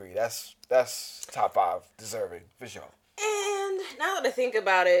definitely agree. That's top 5 deserving for sure. And now that I think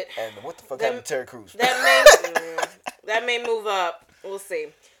about it, and what the fuck happened to Terry Crews? That may move up. We'll see.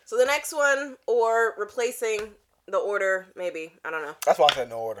 So the next one, or replacing the order, maybe. I don't know. That's why I said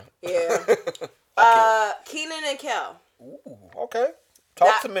no order. Yeah. Kenan and Kel. Ooh, okay.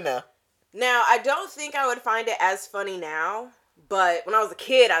 Talk to me now. Now, I don't think I would find it as funny now, but when I was a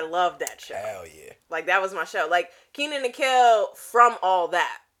kid, I loved that show. Hell yeah. Like, that was my show. Like, Kenan and Kel from All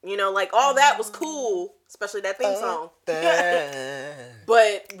That. You know, like, All That was cool, especially that theme song.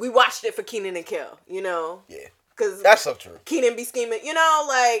 But we watched it for Kenan and Kel, you know? Yeah. Cause that's so true. Kenan be scheming, you know,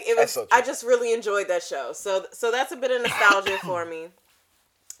 like it was. So I just really enjoyed that show, so that's a bit of nostalgia for me.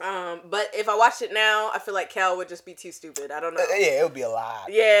 But if I watched it now, I feel like Kel would just be too stupid. I don't know. Yeah, it would be a lot.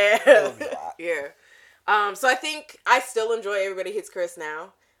 Yeah, it would be a lot. Yeah. So I think I still enjoy Everybody Hates Chris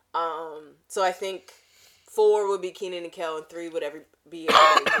now. So I think 4 would be Kenan and Kel, and 3 would be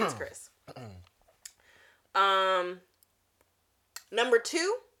Everybody Hates Chris. Number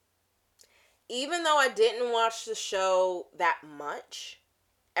 2. Even though I didn't watch the show that much,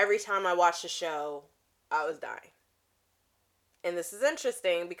 every time I watched the show, I was dying. And this is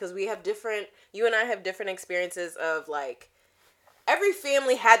interesting because you and I have different experiences of, like, every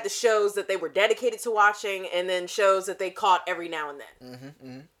family had the shows that they were dedicated to watching, and then shows that they caught every now and then. Mm-hmm,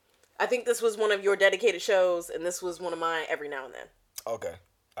 mm-hmm. I think this was one of your dedicated shows, and this was one of mine every now and then. Okay.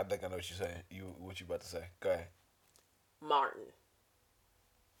 I think I know what you're saying. What you about to say. Go ahead. Martin.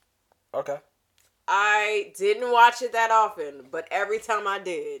 Okay. I didn't watch it that often, but every time I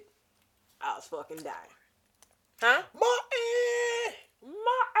did, I was fucking dying. Huh? Martin!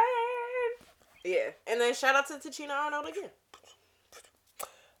 Yeah. And then shout out to Tichina Arnold again.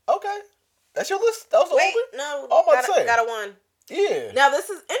 Okay. That's your list? That was the Wait, only? no. Oh, I'm about to say. Got a one. Yeah. Now, this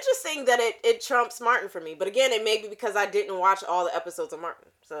is interesting that it trumps Martin for me. But again, it may be because I didn't watch all the episodes of Martin.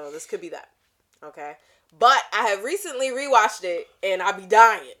 So this could be that. Okay? But I have recently rewatched it, and I be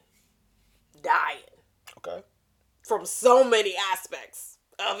dying. Okay. From so many aspects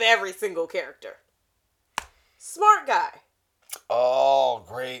of every single character. Smart Guy. Oh,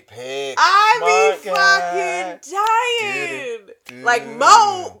 great pick. I be fucking dying. Dude. Like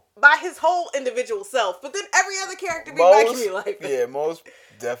Mo by his whole individual self, but then every other character be making me like that. Yeah, Mo's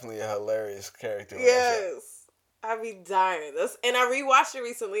definitely a hilarious character. Yes. I be dying. And I rewatched it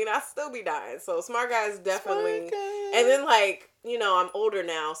recently and I still be dying. So Smart Guy is definitely. And then I'm older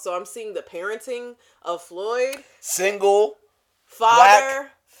now, so I'm seeing the parenting of Floyd. Single.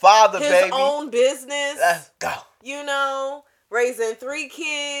 Father. Father, his baby. Own business. Let's go. Raising 3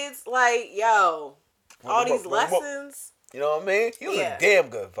 kids. All these lessons. You know what I mean? He was a damn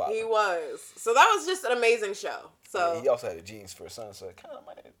good father. He was. So that was just an amazing show. So he also had the genes for a son, so it kind of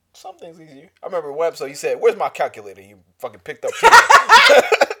made some things easier. I remember one episode he said, "Where's my calculator?" You fucking picked up.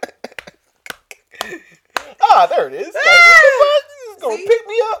 There it is. He's gonna pick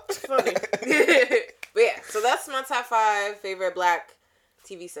me up. It's funny. But yeah, so that's my top 5 favorite Black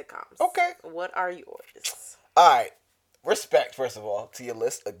TV sitcoms. Okay. What are yours? All right. Respect, first of all, to your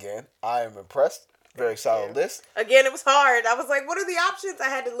list again. I am impressed. Very solid list. Again, it was hard. I was like, what are the options? I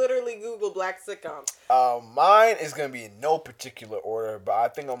had to literally Google Black sitcoms. Mine is going to be in no particular order, but I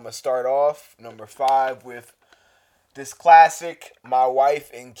think I'm going to start off number 5 with this classic, My Wife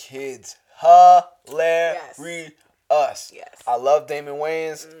and Kids. Hilarious. Yes. I love Damon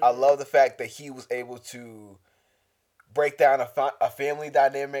Wayans. I love the fact that he was able to break down a family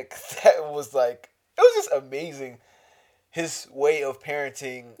dynamic that was like, it was just amazing. His way of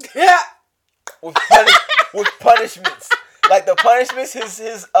parenting with punishments. Like the punishments,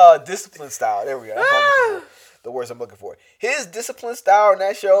 his discipline style. There we go. That's what I'm looking for. The words I'm looking for. His discipline style in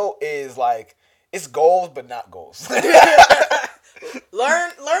that show is like, it's goals but not goals.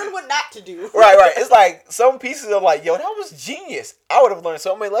 Learn what not to do. Right. It's like some pieces of like, yo, that was genius. I would have learned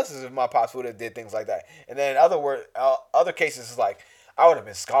so many lessons if my pops would have did things like that. And then other cases is like, I would have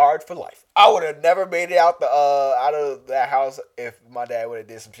been scarred for life. I would have never made it out of that house if my dad would have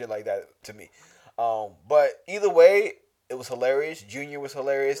did some shit like that to me. But either way, it was hilarious. Junior was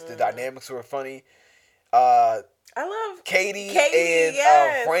hilarious. The dynamics were funny. I love Katie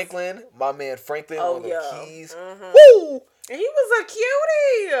and Franklin. My man Franklin on the keys. Mm-hmm. Woo! And he was a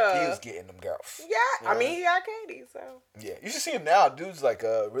cutie. He was getting them girls. Yeah, I mean, he got Katie, so. Yeah, you should see him now. Dude's like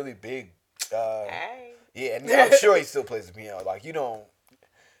a really big. Hey. Yeah, and I'm sure he still plays the piano. Like, you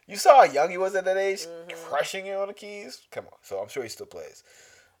saw how young he was at that age, crushing it on the keys. Come on, so I'm sure he still plays.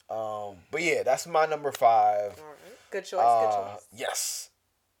 But yeah, that's my number 5. All right. Good choice. Yes.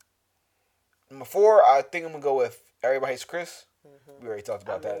 Number 4, I think I'm gonna go with Everybody Hates Chris. We already talked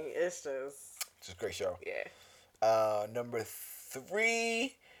about that. It's just a great show. Yeah. Number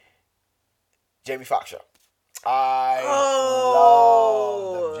 3, Jamie Foxx show. I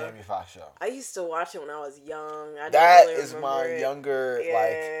love the Jamie Foxx show. I used to watch it when I was young. That is my younger,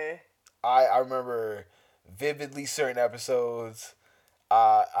 like, I remember vividly certain episodes.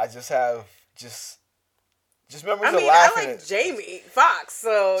 I just have just memories of laughing. I like Jamie Foxx,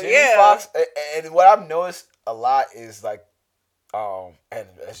 so Jamie Foxx, and what I've noticed a lot is like, and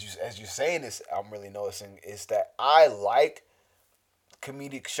as you're saying this, I'm really noticing is that I like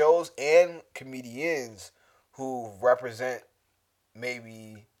comedic shows and comedians who represent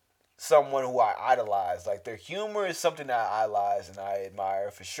maybe someone who I idolize. Like, their humor is something that I idolize and I admire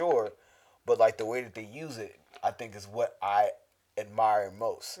for sure, but like the way that they use it, I think is what I admire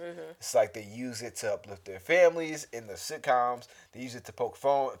most. It's like they use it to uplift their families in the sitcoms. They use it to poke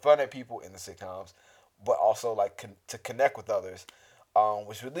fun at people in the sitcoms, but also like to connect with others,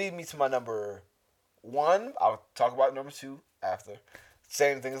 which would lead me to my number 1. I'll talk about number 2 after.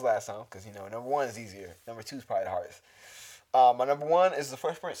 Same thing as last time, because number 1 is easier. Number 2 is probably the hardest. My number 1 is The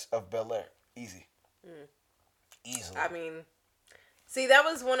Fresh Prince of Bel-Air. Easily. I mean, see, that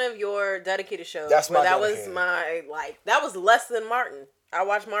was one of your dedicated shows. That's my that dedicated. was my, like, that was less than Martin. I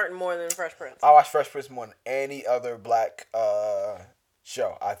watch Martin more than Fresh Prince. I watch Fresh Prince more than any other black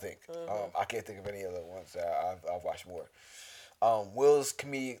show, I think. I can't think of any other ones that I've watched more. Will's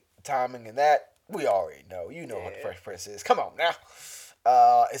comedic timing and that, we already know. You know what the Fresh Prince is. Come on now.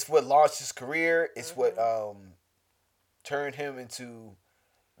 It's what launched his career. It's what turned him into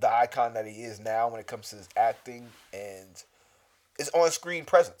the icon that he is now when it comes to his acting and his on-screen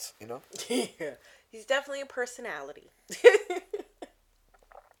presence, you know? Yeah. He's definitely a personality.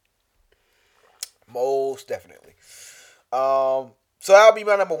 Most definitely. So that'll be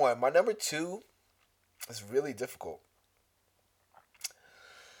my number one. My number two is really difficult.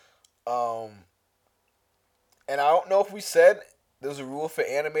 And I don't know if we said there's a rule for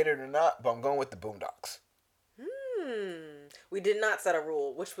animated or not, but I'm going with the Boondocks. We did not set a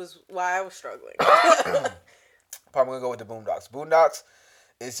rule, which was why I was struggling. Probably gonna go with the Boondocks. Boondocks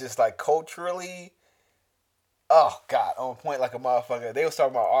is just like culturally, oh god, on point like a motherfucker. They was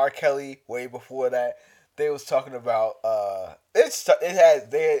talking about R. Kelly way before that. They was talking about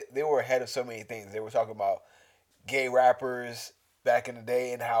they were ahead of so many things. They were talking about gay rappers back in the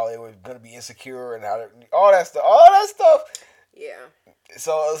day and how they were gonna be insecure and how all that stuff. Yeah.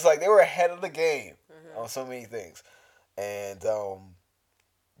 So it's like they were ahead of the game on so many things, and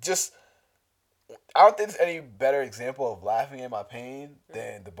just. I don't think there's any better example of laughing at my pain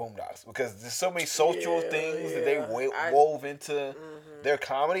than the Boondocks, because there's so many social things that they wove into their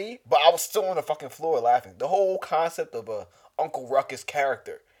comedy, but I was still on the fucking floor laughing. The whole concept of a Uncle Ruckus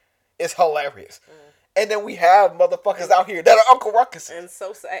character is hilarious. And then we have motherfuckers out here that are Uncle Ruckus. And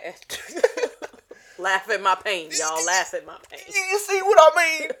so sad. Laugh at my pain, y'all. Laugh at my pain. You see what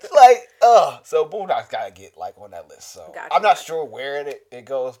I mean? Like, so Boondocks gotta get like on that list. So I'm not sure where it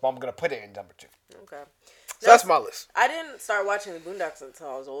goes, but I'm gonna put it in number 2. Okay. So that's my list. I didn't start watching the Boondocks until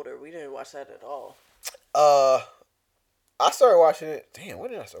I was older. We didn't watch that at all. I started watching it. Damn,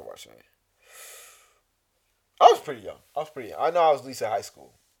 when did I start watching it? I was pretty young. I know I was at least in high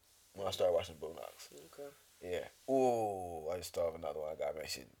school when I started watching Boondocks. Okay. Yeah. Ooh, I just thought of another one I got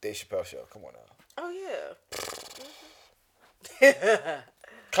mentioned. Dave Chappelle Show. Come on now. Oh, yeah.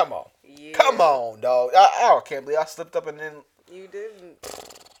 Come on. Yeah. Come on, dog. I can't believe I slipped up and then... You didn't.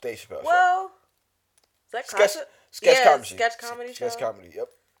 Dave Chappelle Show. Well, is that sketch comedy. Sketch comedy show? Sketch comedy, yep.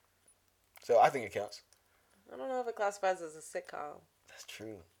 So I think it counts. I don't know if it classifies as a sitcom. That's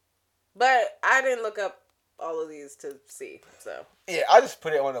true. But I didn't look up all of these to see, so. Yeah, I just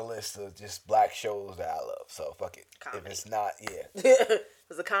put it on a list of just black shows that I love. So fuck it. Comedy. If it's not,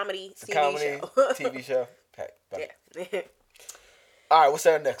 It's a comedy show. TV show. Hey, yeah. All right, what's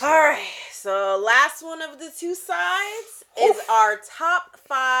our next one? All right, so last one of the two sides is our top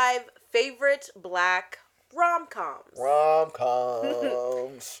 5 favorite black rom-coms.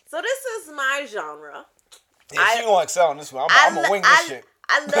 Rom-coms. So this is my genre. Yeah, she gonna excel on this one. I'm gonna wing this shit.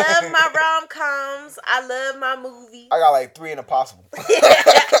 I love my rom-coms. I love my movies. I got like 3 in a possible.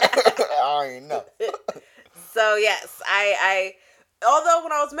 I already know. So yes, I although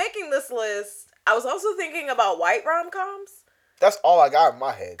when I was making this list, I was also thinking about white rom-coms. That's all I got in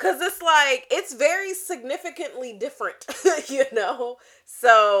my head. Because it's like, it's very significantly different, you know?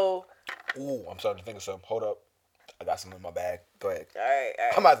 So. Ooh, I'm starting to think of something. Hold up. I got some in my bag. Go ahead. All right.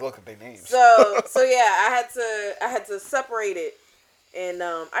 I'm about to look at their names. So yeah, I had to separate it. And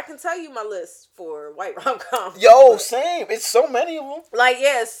I can tell you my list for white rom-coms. Yo, same. It's so many of them. Like,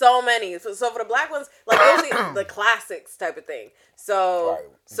 yeah, it's so many. So for the black ones, like, those are the classics type of thing. So, right.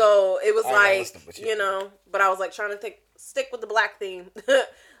 So it was like, them, you know, but I was like trying to stick with the black theme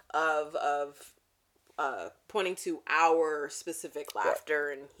of pointing to our specific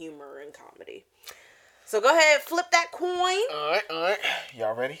laughter and humor and comedy. So go ahead, flip that coin. All right.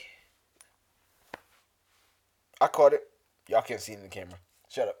 Y'all ready? I caught it. Y'all can't see it in the camera.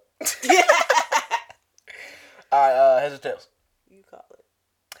 Shut up. All right, heads or tails? You call it.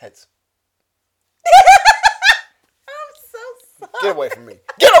 Heads. I'm so sorry. Get away from me.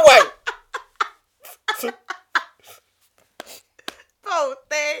 Get away! Oh,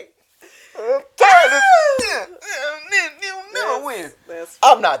 thanks. I'm tired of this. Never win.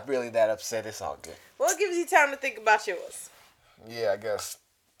 I'm not really that upset. It's all good. Well, it gives you time to think about yours. Yeah, I guess.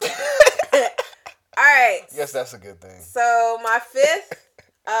 All right. I guess that's a good thing. So my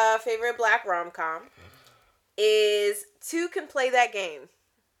 5th favorite black rom-com is Two Can Play That Game.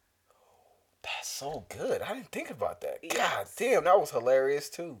 That's so good. I didn't think about that. Yes. God damn, that was hilarious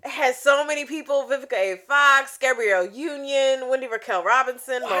too. It has so many people: Vivica A. Fox, Gabrielle Union, Wendy Raquel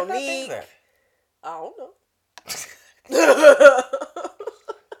Robinson, Why Monique. Did I don't know.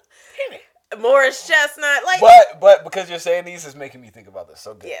 Damn it. Morris Chestnut, like. But because you're saying these is making me think about this.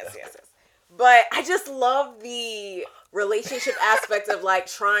 So good. Yes. But I just love the relationship aspect of like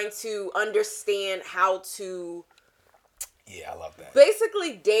trying to understand how to I love that.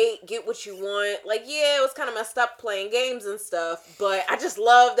 Basically date, get what you want. Like, yeah, it was kind of messed up playing games and stuff, but I just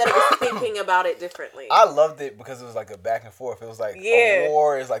love that it was thinking about it differently. I loved it because it was like a back and forth. It was like a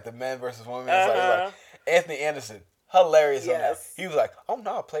war. It's like the men versus women. It's like Anthony Anderson, hilarious on that. He was like, "Oh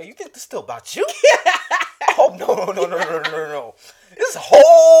no, player, you think this is still about you?" Oh no. This is a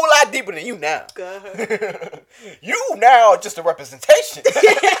whole lot deeper than you now. You now are just a representation.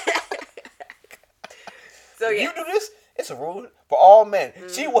 So yeah, you do this. It's a rule for all men.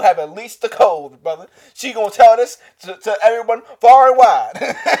 Mm. She will have at least the code, brother. She gonna tell this to everyone far and wide.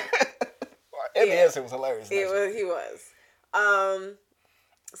 Anthony Anderson was hilarious. He was.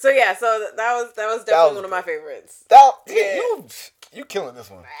 So yeah, so that was definitely one of my favorites. You killing this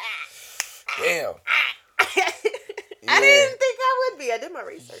one. Damn. I didn't think I would be. I did my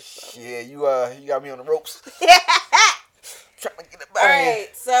research. So. Yeah, you got me on the ropes. Trying to get it back. All right,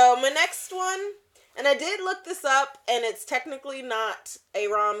 so my next one, and I did look this up, and it's technically not a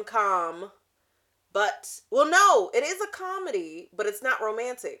rom-com, but, well, no, it is a comedy, but it's not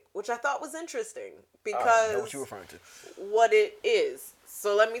romantic, which I thought was interesting, because I know what you're referring to. What it is.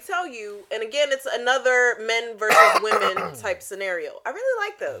 So let me tell you, and again, it's another men versus women type scenario. I really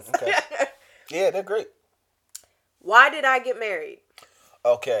like those. Okay. Yeah, they're great. Why Did I Get Married?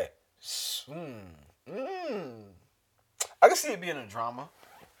 Okay. I can see it being a drama.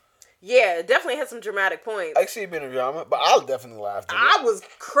 Yeah, it definitely had some dramatic points. I can see it being a drama, but I'll definitely laugh. I was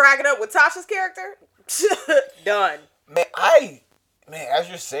cracking up with Tasha's character. Done. Man, as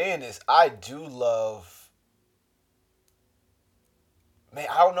you're saying this, I do love. Man,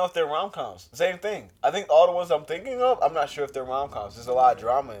 I don't know if they're rom-coms. Same thing. I think all the ones I'm thinking of, I'm not sure if they're rom-coms. There's a lot of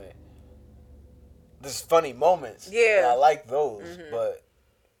drama in it. There's funny moments. Yeah. And I like those, but.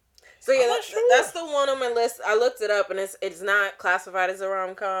 So yeah, that's the one on my list. I looked it up, and it's not classified as a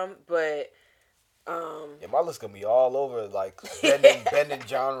rom-com, but yeah, my list gonna be all over, like bending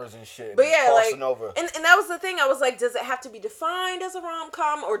genres and shit. But yeah, crossing over. And that was the thing. I was like, does it have to be defined as a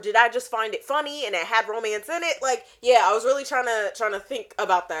rom-com, or did I just find it funny and it had romance in it? Like, yeah, I was really trying to think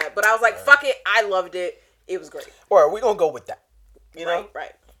about that, but I was like, fuck it, I loved it. It was great. All right, we're gonna go with that. You know,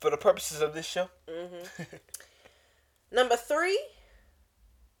 right. For the purposes of this show. Mm-hmm. Number 3.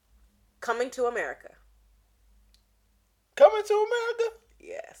 Coming to America. Coming to America?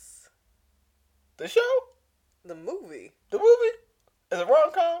 Yes. The show? The movie. The movie? Is it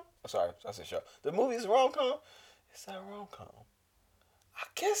rom-com? Oh, sorry, I said show. The movie is rom-com? It's not rom-com. I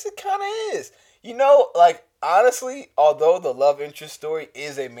guess it kind of is. You know, like, honestly, although the love interest story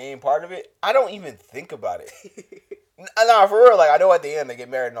is a main part of it, I don't even think about it. Nah, for real, like, I know at the end they get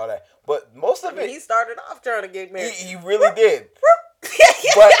married and all that, but most of it... He started off trying to get married. He really did.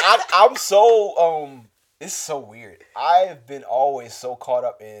 But I'm so it's so weird. I've been always so caught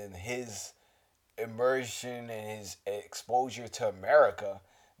up in his immersion and his exposure to America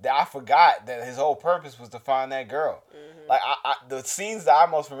that I forgot that his whole purpose was to find that girl. Mm-hmm. Like the scenes that I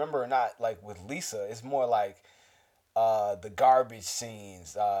most remember are not like with Lisa. It's more like the garbage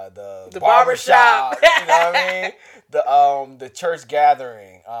scenes, the barbershop. You know what I mean? The church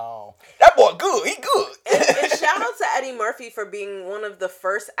gathering. That boy good. He good. And shout out to Eddie Murphy for being one of the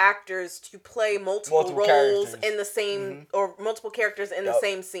first actors to play multiple roles characters in the same or multiple characters in the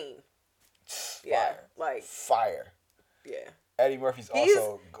same scene. Fire. Like fire. Yeah. Eddie Murphy's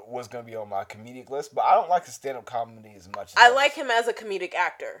also was going to be on my comedic list, but I don't like his stand-up comedy as much. I like him as a comedic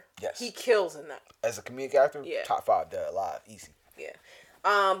actor. Yes. He kills in that. As a comedic actor? Yeah. Top 5 dead alive. Easy. Yeah.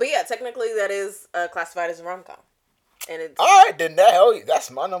 But yeah, technically that is classified as a rom-com. And it's... Alright, then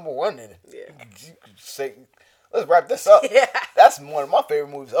that's my number 1 then. Yeah. You could say, let's wrap this up. Yeah. That's one of my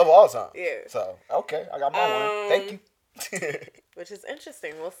favorite movies of all time. Yeah. So, okay, I got my one. Thank you. Which is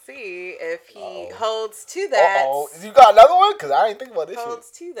interesting. We'll see if he holds to that. You got another one? Because I ain't thinking about this holds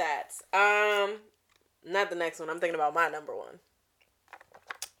to that. Not the next one. I'm thinking about my number 1.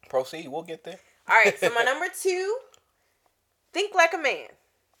 Proceed. We'll get there. All right. So my number 2, Think Like a Man.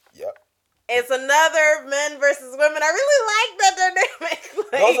 Yep. It's another men versus women. I really like that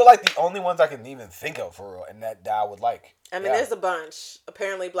dynamic. Those are like the only ones I can even think of for real, and that I would like. I mean, there's a bunch.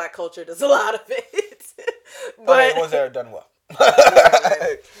 Apparently, Black culture does a lot of it. But the ones that are done well.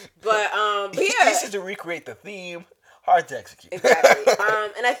 But yeah, easy to recreate the theme, hard to execute. Exactly.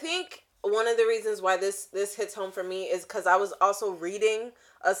 And I think one of the reasons why this hits home for me is because I was also reading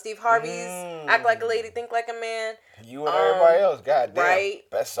Steve Harvey's "Act Like a Lady, Think Like a Man." You and everybody else, goddamn, right?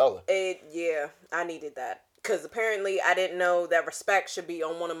 bestseller. Yeah, I needed that because apparently I didn't know that respect should be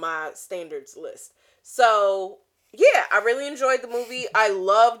on one of my standards list. So yeah, I really enjoyed the movie. I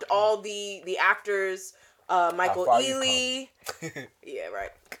loved all the actors. Michael How far you Ealy. Yeah,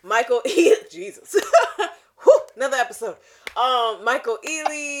 right. Michael Ealy. Jesus. Whew, another episode. Michael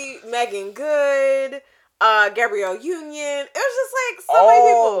Ealy, Megan Good, Gabrielle Union. It was just like so many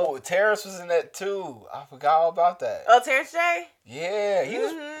people. Oh, Terrence was in that too. I forgot all about that. Oh, Terrence J? Yeah, he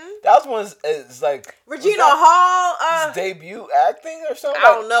was. That was it's like Regina Hall. His debut acting or something. I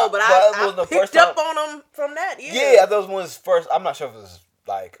don't know, but I picked up on him from that. Yeah, I thought it was one of his first. I'm not sure if it was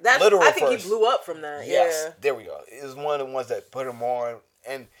like literal. I think first. he blew up from that. Yes, yeah, there we go. It was one of the ones that put him on,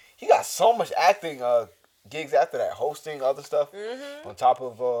 and he got so much acting gigs after that, hosting other stuff on top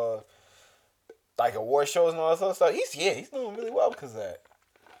of like award shows and all that other stuff. He's doing really well because of that.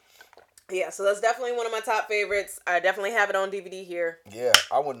 Yeah, so that's definitely one of my top favorites. I definitely have it on DVD here. Yeah,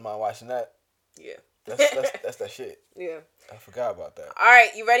 I wouldn't mind watching that. Yeah. That's that shit. Yeah. I forgot about that. All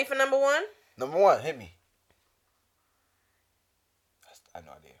right, you ready for number one? Number one, hit me. I have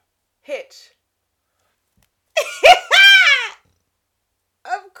no idea. Hitch.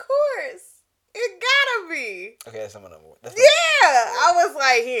 Of course. It gotta be. Okay, that's number one. I was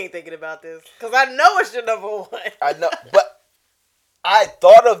like, he ain't thinking about this. Because I know it's your number one. I know, but I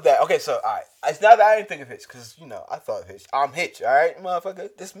thought of that. Okay, so, all right. It's not that I didn't think of Hitch, because, I thought of Hitch. I'm Hitch, all right,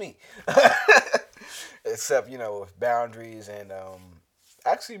 motherfucker? This me. Except, with boundaries and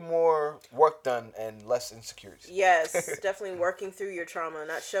actually more work done and less insecurities. Yes, definitely working through your trauma,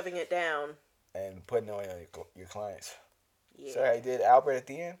 not shoving it down. And putting it on your clients. Yeah. So I did Albert at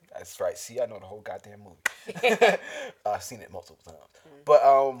the end. That's right. See, I know the whole goddamn movie. I've seen it multiple times. But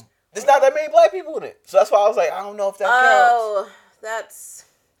there's not that many black people in it. So that's why I was like, I don't know if that counts. Oh, that's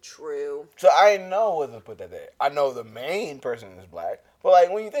true. So I didn't know whether to put that there. I know the main person is black. But like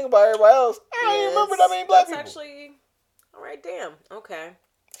when you think about everybody else, I don't even remember that many black people. That's actually all right, damn. Okay.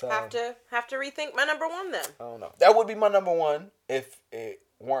 So, have to rethink my number one then. I don't know. That would be my number one if it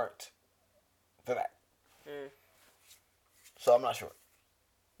weren't for that. So I'm not sure.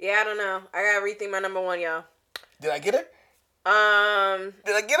 Yeah, I don't know. I gotta rethink my number one, y'all. Did I get her?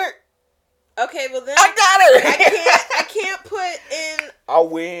 Did I get her? Okay, well then I got her. I can't put in. I'll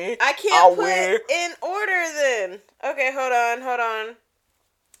win. I can't put in order then. Okay, hold on.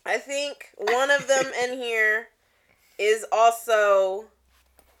 I think one of them in here is also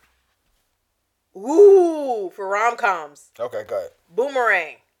for rom coms. Okay, go ahead.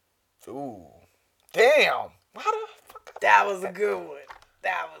 Boomerang. Ooh, damn. How the fuck? That was a good one.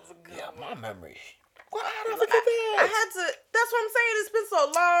 My memory. How did I forget that? I had to. That's what I'm saying. It's been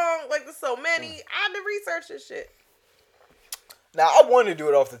so long. Like there's so many. I had to research this shit. Now I wanted to do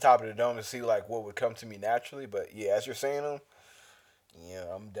it off the top of the dome to see like what would come to me naturally, but yeah, as you're saying them, yeah,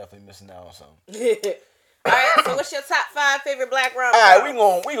 I'm definitely missing out on something. All right, so what's your top 5 favorite black rom-coms? All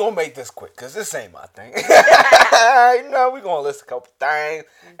right, we gonna make this quick because this ain't my thing. We gonna list a couple things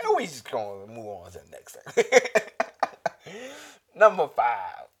and we just gonna move on to the next thing. Number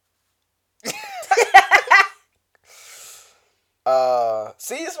 5.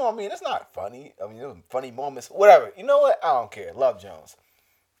 See, this one, it's not funny. There's funny moments, whatever. You know what? I don't care. Love Jones.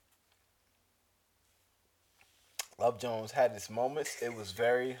 Love Jones had its moments. It was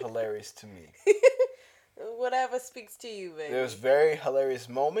very hilarious to me. Whatever speaks to you, baby. There was very hilarious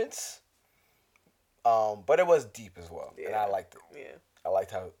moments, but it was deep as well, and I liked it. Yeah, I liked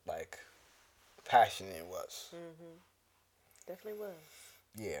how passionate it was. Definitely was.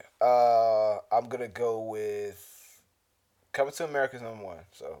 Yeah, I'm gonna go with Coming to America's number 1.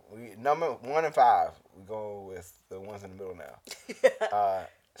 So number 1 and 5. We go with the ones in the middle now.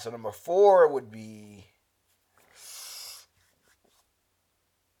 So number 4 would be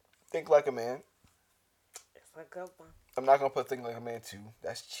Think Like a Man. It's a good one. I'm not gonna put Think Like a Man 2.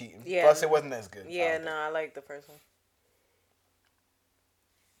 That's cheating. Yeah. Plus, it wasn't as good. Yeah, no, I like the first one.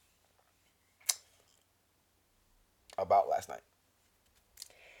 About Last Night.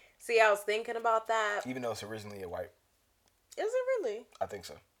 See, I was thinking about that. Even though it's originally a white. Is it really? I think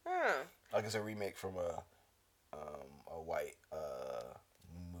so. Like it's a remake from a white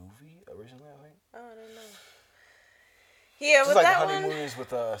movie originally, I think. Oh, I don't know. Yeah, just with like that Honeymooners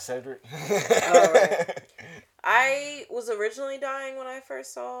with Cedric. Right. I was originally dying when I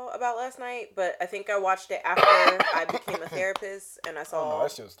first saw About Last Night, but I think I watched it after I became a therapist, and I saw. Oh no,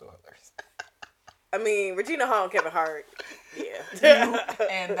 that shit was still hilarious. I mean, Regina Hall and Kevin Hart. Yeah. You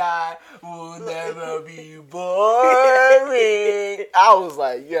and I will never be boring. I was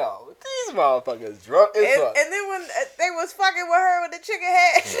like, yo, these motherfuckers drunk as fuck. And then when they was fucking with her with the chicken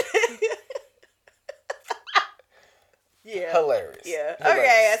head. Yeah. Hilarious. Yeah. Hilarious.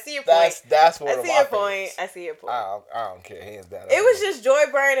 Okay, I see your point. That's one of my I see your point. I don't care. Hands down. It was just Joy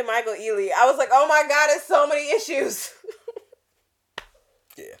Byrne and Michael Ealy. I was like, oh my God, there's so many issues.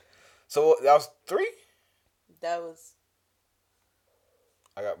 Yeah. So that was 3? That was.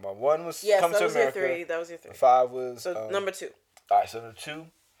 I got my 1 was Yes, Coming that to was America. your 3. That was your 3. 5 was so number 2. All right, so the 2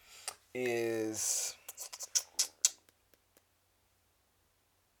 is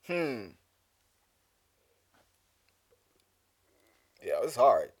yeah, it's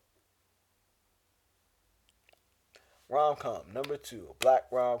hard. Rom com number 2,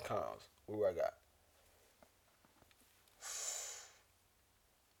 black rom coms. What do I got?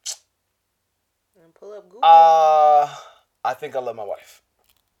 And pull up Google. I Think I Love My Wife.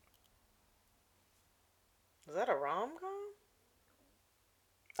 Is that a rom com?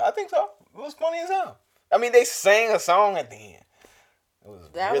 I think so. It was funny as hell. I mean, they sang a song at the end. It was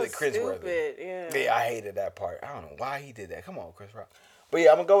That really was cringeworthy. stupid. Yeah. Yeah, I hated that part. I don't know why he did that. Come on, Chris Rock. But yeah,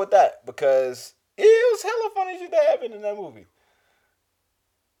 I'm gonna go with that because it was hella funny shit that happened in that movie.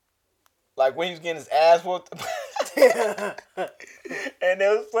 Like when he was getting his ass whooped, and they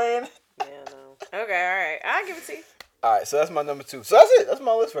was playing. Yeah, no. Okay, all right. I'll give it to you. All right, so that's my number 2. So that's it. That's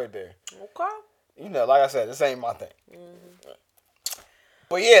my list right there. Okay. You know, like I said, this ain't my thing. Mm-hmm.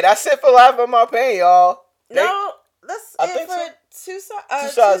 But yeah, that's it for Life of My Pain, y'all. No, that's it for so. 2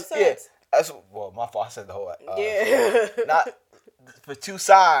 sides. 2 sides. Yeah, that's my fault. I said the whole. Yeah. Not for 2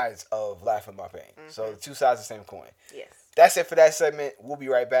 sides of Life of My Pain. Mm-hmm. So the 2 sides of the same coin. Yes. That's it for that segment. We'll be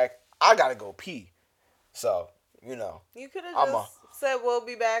right back. I gotta go pee. So you know. You could have just said we'll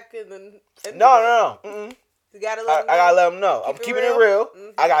be back and then. No. Mm-mm. You gotta let them know. I gotta let them know. I'm keeping it real.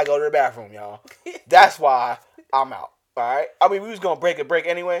 Mm-hmm. I gotta go to the bathroom, y'all. That's why I'm out. All right. I mean, we was gonna break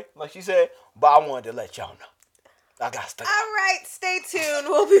anyway, like she said, but I wanted to let y'all know. I got stuck. All right, stay tuned.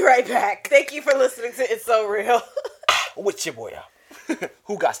 We'll be right back. Thank you for listening to It's So Real. With your boy out.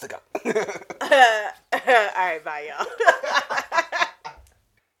 Who got to go? All right, bye, y'all.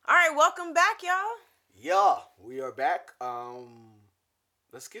 All right, welcome back, y'all. Yeah, we are back.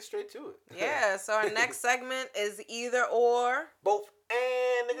 Let's get straight to it. Yeah, so our next segment is either or. Both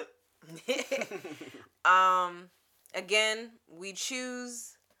and. Again, we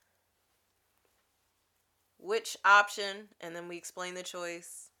choose which option, and then we explain the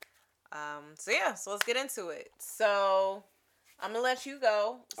choice. So let's get into it. So I'm gonna let you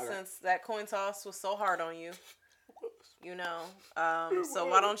go since that coin toss was so hard on you. You know. So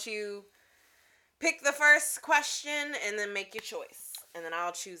why don't you pick the first question and then make your choice, and then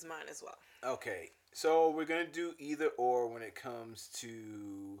I'll choose mine as well. Okay. So we're gonna do either or when it comes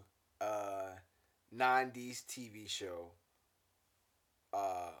to 90s TV show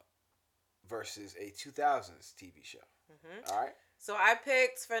versus a 2000s TV show. Mm-hmm. All right. So I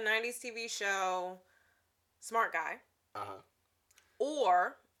picked for 90s TV show Smart Guy. Uh-huh.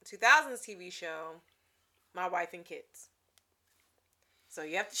 Or 2000s TV show My Wife and Kids. So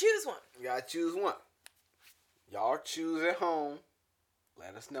you have to choose one. You gotta choose one. Y'all choose at home.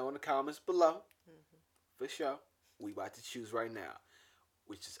 Let us know in the comments below. Mm-hmm. For sure. We about to choose right now.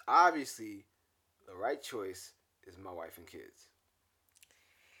 Which is obviously the right choice is My Wife and Kids.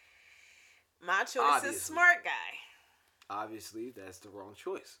 My choice is Smart Guy. Obviously, that's the wrong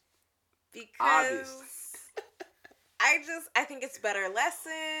choice. Because I think it's better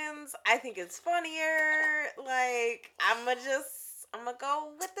lessons. I think it's funnier. Like, I'm gonna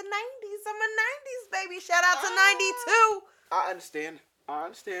go with the 90s. I'm a 90s baby. Shout out to 92. I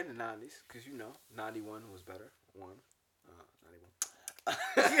understand the 90s because, 91 was better. 91.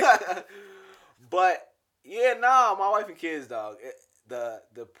 But, yeah, My Wife and Kids, dog.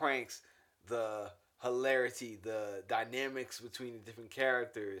 The pranks, the hilarity, the dynamics between the different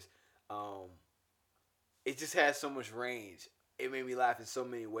characters. It just has so much range. It made me laugh in so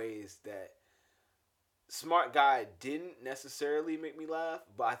many ways that Smart Guy didn't necessarily make me laugh,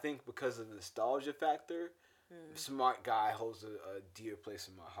 but I think because of the nostalgia factor, Smart Guy holds a dear place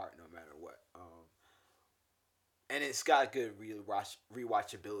in my heart no matter what. And it's got good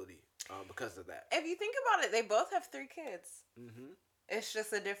rewatchability because of that. If you think about it, they both have 3 kids. Mm-hmm. It's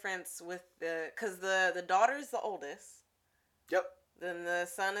just a difference with because the daughter's the oldest. Yep. Then the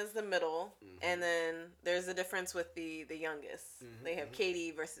son is the middle, and then there's a difference with the youngest. Mm-hmm. They have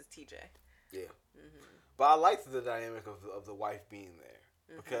Katie versus TJ. Yeah. Mm-hmm. But I liked the dynamic of the wife being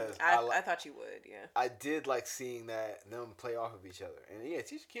there because I thought you would. Yeah. I did like seeing them play off of each other, and yeah,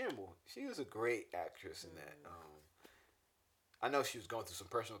 Tisha Campbell, she was a great actress in that. I know she was going through some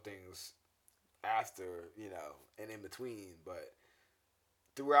personal things after, and in between, but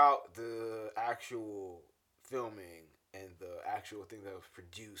throughout the actual filming and the actual thing that was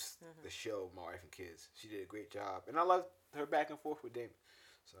produced, the show My Wife and Kids, she did a great job, and I loved her back and forth with Damon.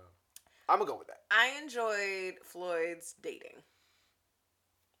 So I'm gonna go with that. I enjoyed Floyd's dating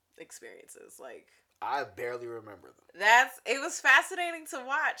experiences. Like, I barely remember them. It was fascinating to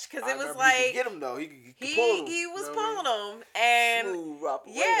watch because it was like he could get them though. He pull them. He was pulling them, and smooth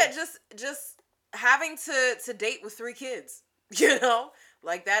yeah, just having to date with 3 kids.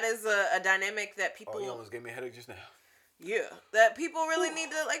 Like that is a dynamic that people. Oh, you almost gave me a headache just now. Yeah, that people really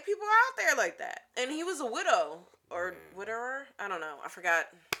need to, like, people are out there like that. And he was a widow or widower. I don't know. I forgot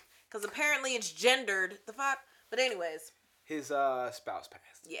because apparently it's gendered. The fuck. But anyways. His spouse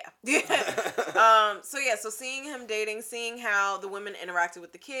passed. Yeah. So seeing him dating, seeing how the women interacted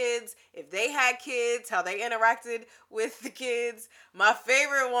with the kids, if they had kids, how they interacted with the kids. My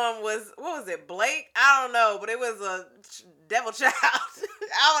favorite one was, what was it, Blake? I don't know, but it was a devil child.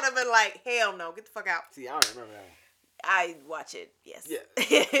 I would have been like, hell no, get the fuck out. See, I don't remember that one. I watch it, yes. Yeah.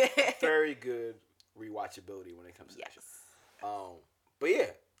 Very good rewatchability when it comes to that show. But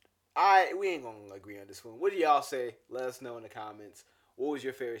yeah. We ain't gonna agree on this one. What do y'all say? Let us know in the comments. What was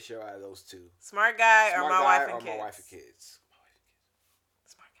your favorite show out of those 2? Smart Guy or My Wife and Kids? My Wife and Kids.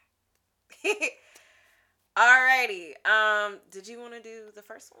 Smart Guy. Alrighty. Did you want to do the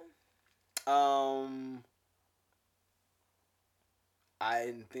first one? I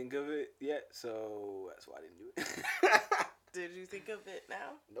didn't think of it yet, so that's why I didn't do it. Did you think of it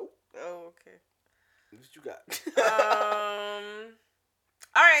now? Nope. Oh, okay. What you got?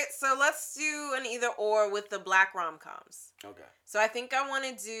 All right, so let's do an either or with the black rom-coms. Okay. So I think I want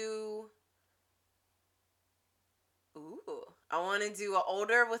to do... I want to do an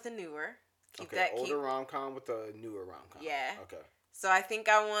older with a newer. Older rom-com with a newer rom-com. Yeah. Okay. So I think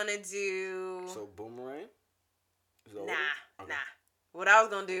I want to do... So Boomerang? Nah. What I was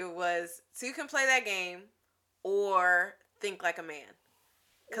going to do was Two Can Play That Game or Think Like a Man.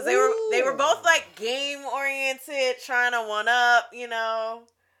 Because they were both, like, game-oriented, trying to one-up,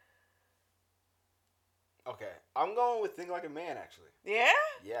 Okay. I'm going with Think Like a Man, actually. Yeah?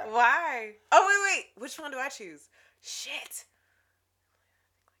 Yeah. Why? Oh, wait. Which one do I choose? Shit.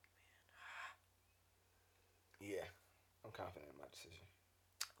 Yeah. I'm confident in my decision.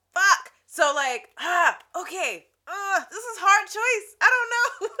 Fuck. So, like, okay. This is a hard choice. I don't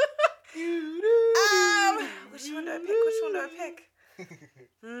know. Which one do I pick?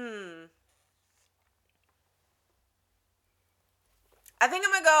 I think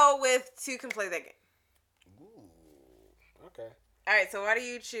I'm gonna go with Two Can Play That Game. Ooh, okay. All right, so why do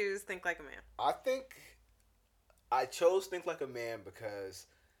you choose Think Like a Man? I think I chose Think Like a Man because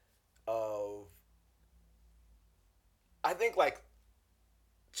of... I think, like,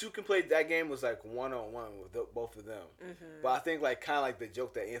 Two Can Play That Game was, like, one-on-one with both of them. Mm-hmm. But I think, like, kind of like the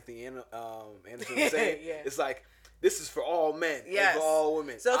joke that Anthony Anderson was saying, it's like, this is for all men and for all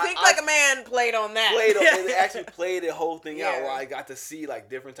women. So Think Like a Man played on that. It actually played the whole thing out where I got to see, like,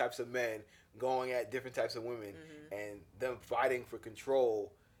 different types of men going at different types of women and them fighting for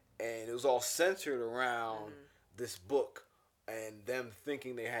control. And it was all centered around this book and them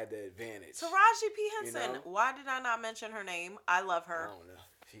thinking they had the advantage. Taraji P. Henson. Why did I not mention her name? I love her. I don't know.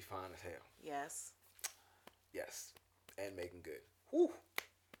 She's fine as hell. Yes. Yes. And making good. Whew.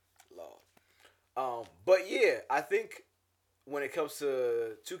 Lord. But yeah, I think when it comes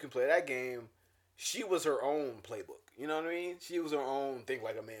to Two Can Play That Game, she was her own playbook. You know what I mean? She was her own Think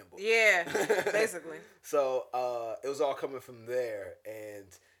Like a Man book. Yeah, basically. So it was all coming from there, and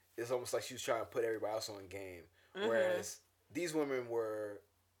it's almost like she was trying to put everybody else on game. Whereas these women were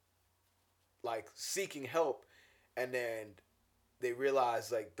like seeking help, and then they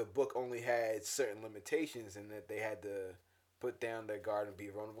realized like the book only had certain limitations, and that they had to put down their guard and be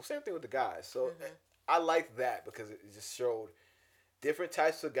vulnerable. Same thing with the guys. So I like that because it just showed different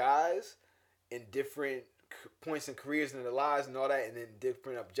types of guys in different points in careers in their lives and all that, and then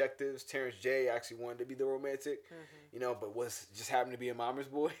different objectives. Terrence J actually wanted to be the romantic, but was just happened to be a mama's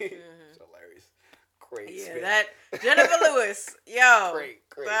boy. It's hilarious. Great. Yeah, spin. that Jennifer Lewis. Yo, great.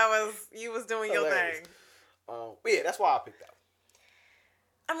 You was doing hilarious. Your thing. But yeah, that's why I picked that.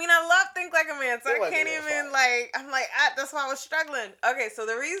 I mean, I love Think Like a Man, so Think I can't even, that's why I was struggling. Okay, so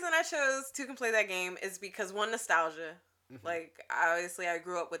the reason I chose Two Can Play That Game is because, one, nostalgia. Like, obviously, I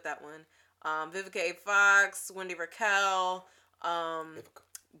grew up with that one. Vivica A. Fox, Wendy Raquel,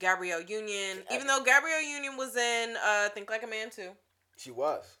 Gabrielle Union. Even though Gabrielle Union was in Think Like a Man, too. She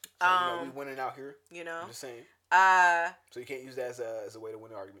was. So, we winning out here. I'm just saying. So you can't use that as a way to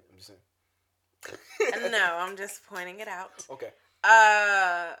win an argument. I'm just saying. No, I'm just pointing it out. Okay.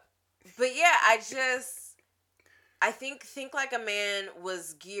 But yeah, I think Like a Man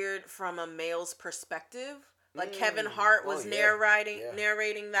was geared from a male's perspective. Like Kevin Hart was narrating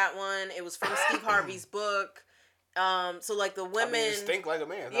that one. It was from Steve Harvey's book. So like the women, just think like a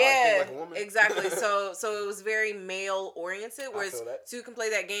man. Yeah, like think like a woman. Exactly. So it was very male oriented. Whereas To Can Play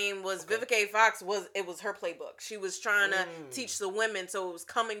That Game was Vivica A. Fox it was her playbook. She was trying to teach the women, so it was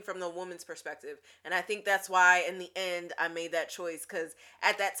coming from the woman's perspective. And I think that's why in the end I made that choice, because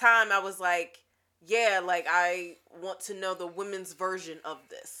at that time I was like, yeah, like I want to know the women's version of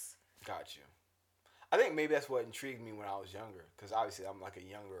this. Got you. I think maybe that's what intrigued me when I was younger, because obviously I'm like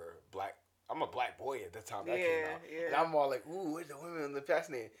I'm a black boy at the time that came out. Yeah. And I'm all like, ooh, where's the women in the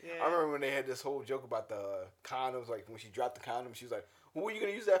fascinating? Yeah. I remember when they had this whole joke about the condoms, like when she dropped the condom, she was like, well, what are you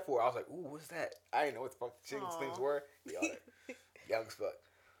going to use that for? I was like, ooh, what's that? I didn't know what the fuck things were. Yeah, like, young as fuck.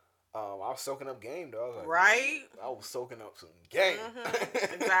 I was soaking up game, though. I was like, right? I was soaking up some game.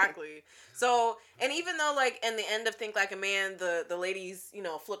 Mm-hmm. Exactly. So, and even though, like, in the end of Think Like a Man, the ladies,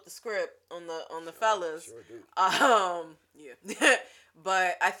 flip the script on the fellas. Sure do. Yeah.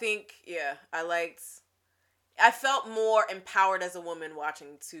 But I think, I felt more empowered as a woman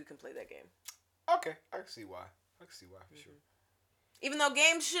watching To Can Play That Game. Okay, I can see why. For sure. Even though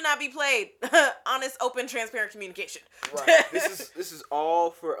games should not be played, honest, open, transparent communication. Right. This is all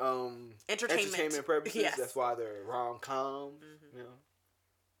for entertainment purposes. Yes. That's why they're Rom Coms,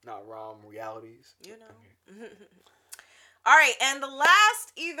 not Rom realities. Okay. All right, and the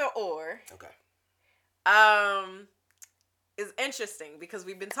last either or. Okay. Is interesting because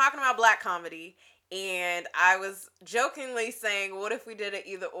we've been talking about black comedy, and I was jokingly saying, what if we did an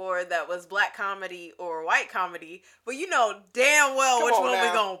either or that was black comedy or white comedy? But you know damn well which one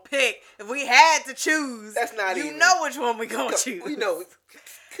we're going to pick. If we had to choose, that's not you know which one we're going to choose. We know.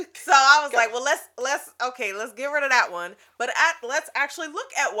 So I was like, well, let's get rid of that one. But let's actually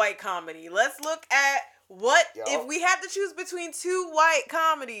look at white comedy. Let's look at if we had to choose between two white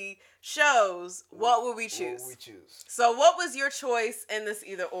comedy shows, what would we choose? So what was your choice in this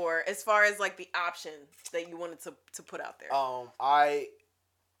either or, as far as like the option that you wanted to put out there? I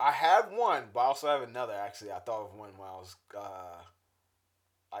have one, but I also have another. Actually, I thought of one when I was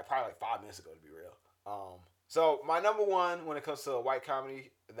probably 5 minutes ago, to be real. So my number one when it comes to white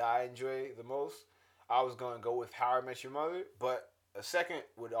comedy that I enjoy the most, I was gonna go with How I Met Your Mother, but a second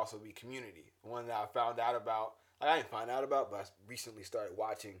would also be Community, one that I found out about. Like, I didn't find out about, but I recently started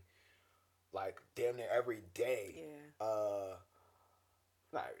watching, like, damn near every day. Yeah.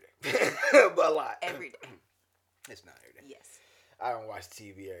 Not every day, but a lot. Every day. It's not every day. Yes. I don't watch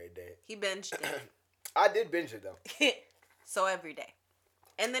TV every day. He binged it. I did binge it, though. So every day.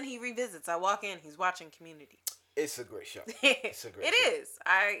 And then he revisits. I walk in, he's watching Community. It's a great show. It is.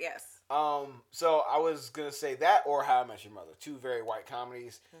 Yes. So I was gonna say that or How I Met Your Mother. Two very white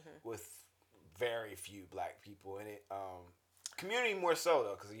comedies with very few black people in it. Community more so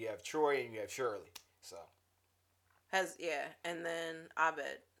though, because you have Troy and you have Shirley. So and then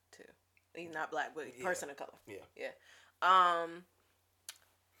Abed too. He's not black, but he's person of color. Yeah.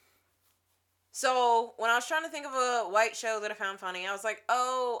 So when I was trying to think of a white show that I found funny, I was like,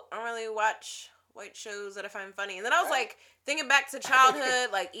 oh, I don't really watch white shows that I find funny. And then I was like thinking back to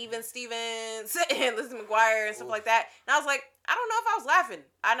childhood, like Even Stevens and Lizzie McGuire and stuff like that. And I was like, I don't know if I was laughing.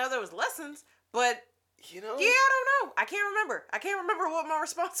 I know there was lessons, but I don't know. I can't remember what my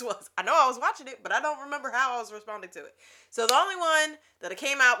response was. I know I was watching it, but I don't remember how I was responding to it. So the only one that I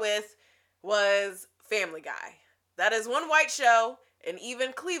came out with was Family Guy. That is one white show, and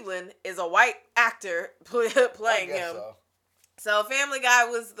even Cleveland is a white actor playing him. So Family Guy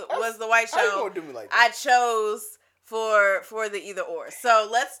was the white show. How you gonna do me like that? I chose for the either or. So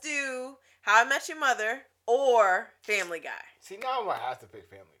let's do How I Met Your Mother or Family Guy. See, now I'm gonna have to pick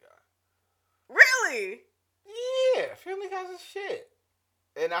Family Guy. Really? Yeah, Family Guy's a shit.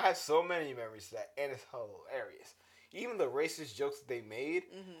 And I have so many memories of that, and it's hilarious. Even the racist jokes that they made,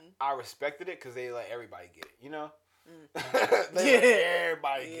 I respected it because they let everybody get it, you know? They let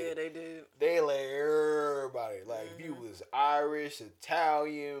everybody get it. Yeah, they did. They let everybody. Like, if you was Irish,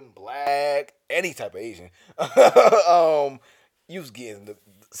 Italian, black, any type of Asian, you was getting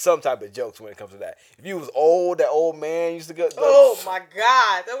some type of jokes when it comes to that. If you was old, that old man used to go. Oh my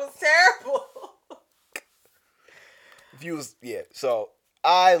God, that was terrible. If you was, so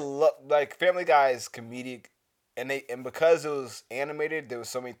I love, like, Family Guy is comedic, and because it was animated, there was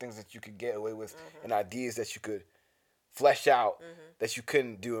so many things that you could get away with and ideas that you could flesh out that you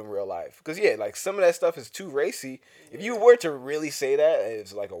couldn't do in real life. Because, like, some of that stuff is too racy. If you were to really say that,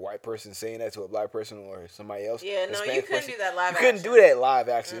 it's like a white person saying that to a black person or somebody else. Yeah, no, you couldn't do that live action. You couldn't do that live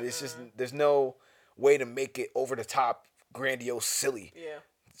action. It's just, there's no way to make it over the top, grandiose, silly. Yeah.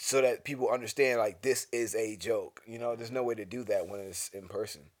 So that people understand, like, this is a joke. You know, there's no way to do that when it's in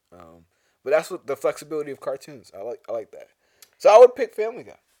person. But that's what the flexibility of cartoons. I like that. So I would pick Family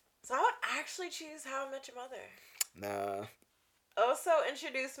Guy. So I would actually choose How I Met Your Mother. Nah. Also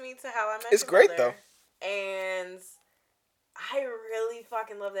introduced me to How I Met It's Your great, Mother. though. And I really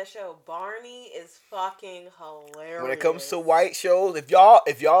fucking love that show. Barney is fucking hilarious. When it comes to white shows, if y'all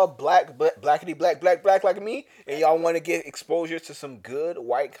blackity black like me, and y'all want to get exposure to some good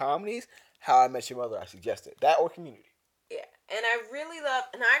white comedies, How I Met Your Mother, I suggest it. That or Community. Yeah, and I really love,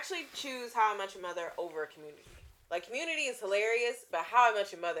 and I actually choose How I Met Your Mother over Community. Like, Community is hilarious, but How I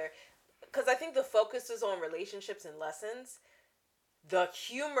Met Your Mother, because I think the focus is on relationships and lessons. The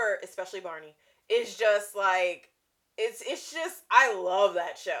humor, especially Barney, is just like, it's just, I love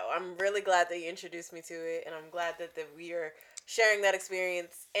that show. I'm really glad that you introduced me to it, and I'm glad that we are sharing that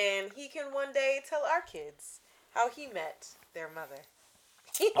experience, and he can one day tell our kids how he met their mother.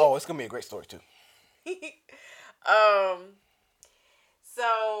 Oh, it's gonna be a great story too.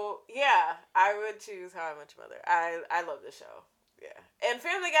 So yeah, I would choose How I Met Your Mother. I love this show. Yeah, and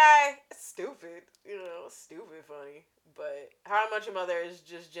Family Guy, stupid, stupid funny. But How I Met Your Mother is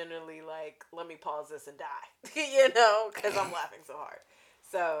just generally like, let me pause this and die, because I'm laughing so hard.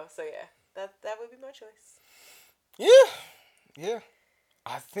 So yeah, that would be my choice. Yeah.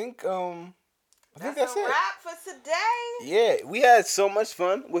 I think that's a it. wrap for today. Yeah, we had so much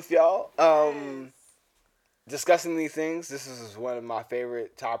fun with y'all. Yes. Discussing these things. This is one of my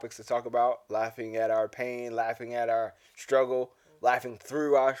favorite topics to talk about. Laughing at our pain, laughing at our struggle, laughing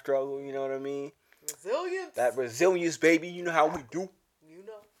through our struggle. You know what I mean? Resilience. That resilience, baby. You know how we do. You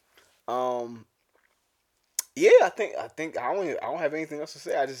know. Yeah, I think I don't have anything else to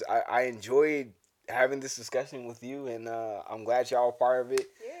say. I enjoyed having this discussion with you, and I'm glad y'all are part of it.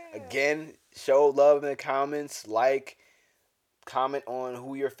 Yeah. Again, show love in the comments, comment on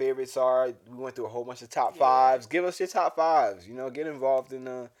who your favorites are. We went through a whole bunch of top fives. Give us your top fives. Get involved in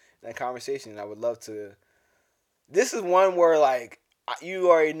that conversation. I would love to. This is one where like you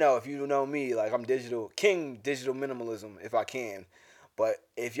already know, if you know me, like I'm digital minimalism if I can. But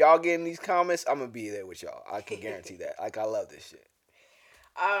if y'all get in these comments, I'm gonna be there with y'all. I can guarantee that. Like I love this shit.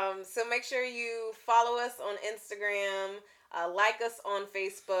 So make sure you follow us on Instagram, like us on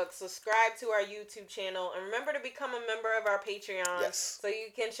Facebook, subscribe to our YouTube channel, and remember to become a member of our Patreon. Yes. So you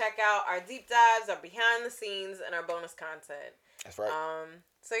can check out our deep dives, our behind the scenes, and our bonus content. That's right.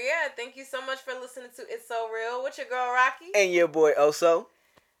 So yeah, thank you so much for listening to It's So Real with your girl Rocky. And your boy Oso.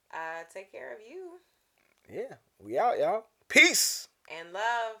 Take care of you. Yeah, we out, y'all. Peace. And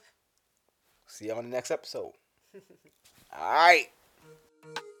love. See you on the next episode. All right.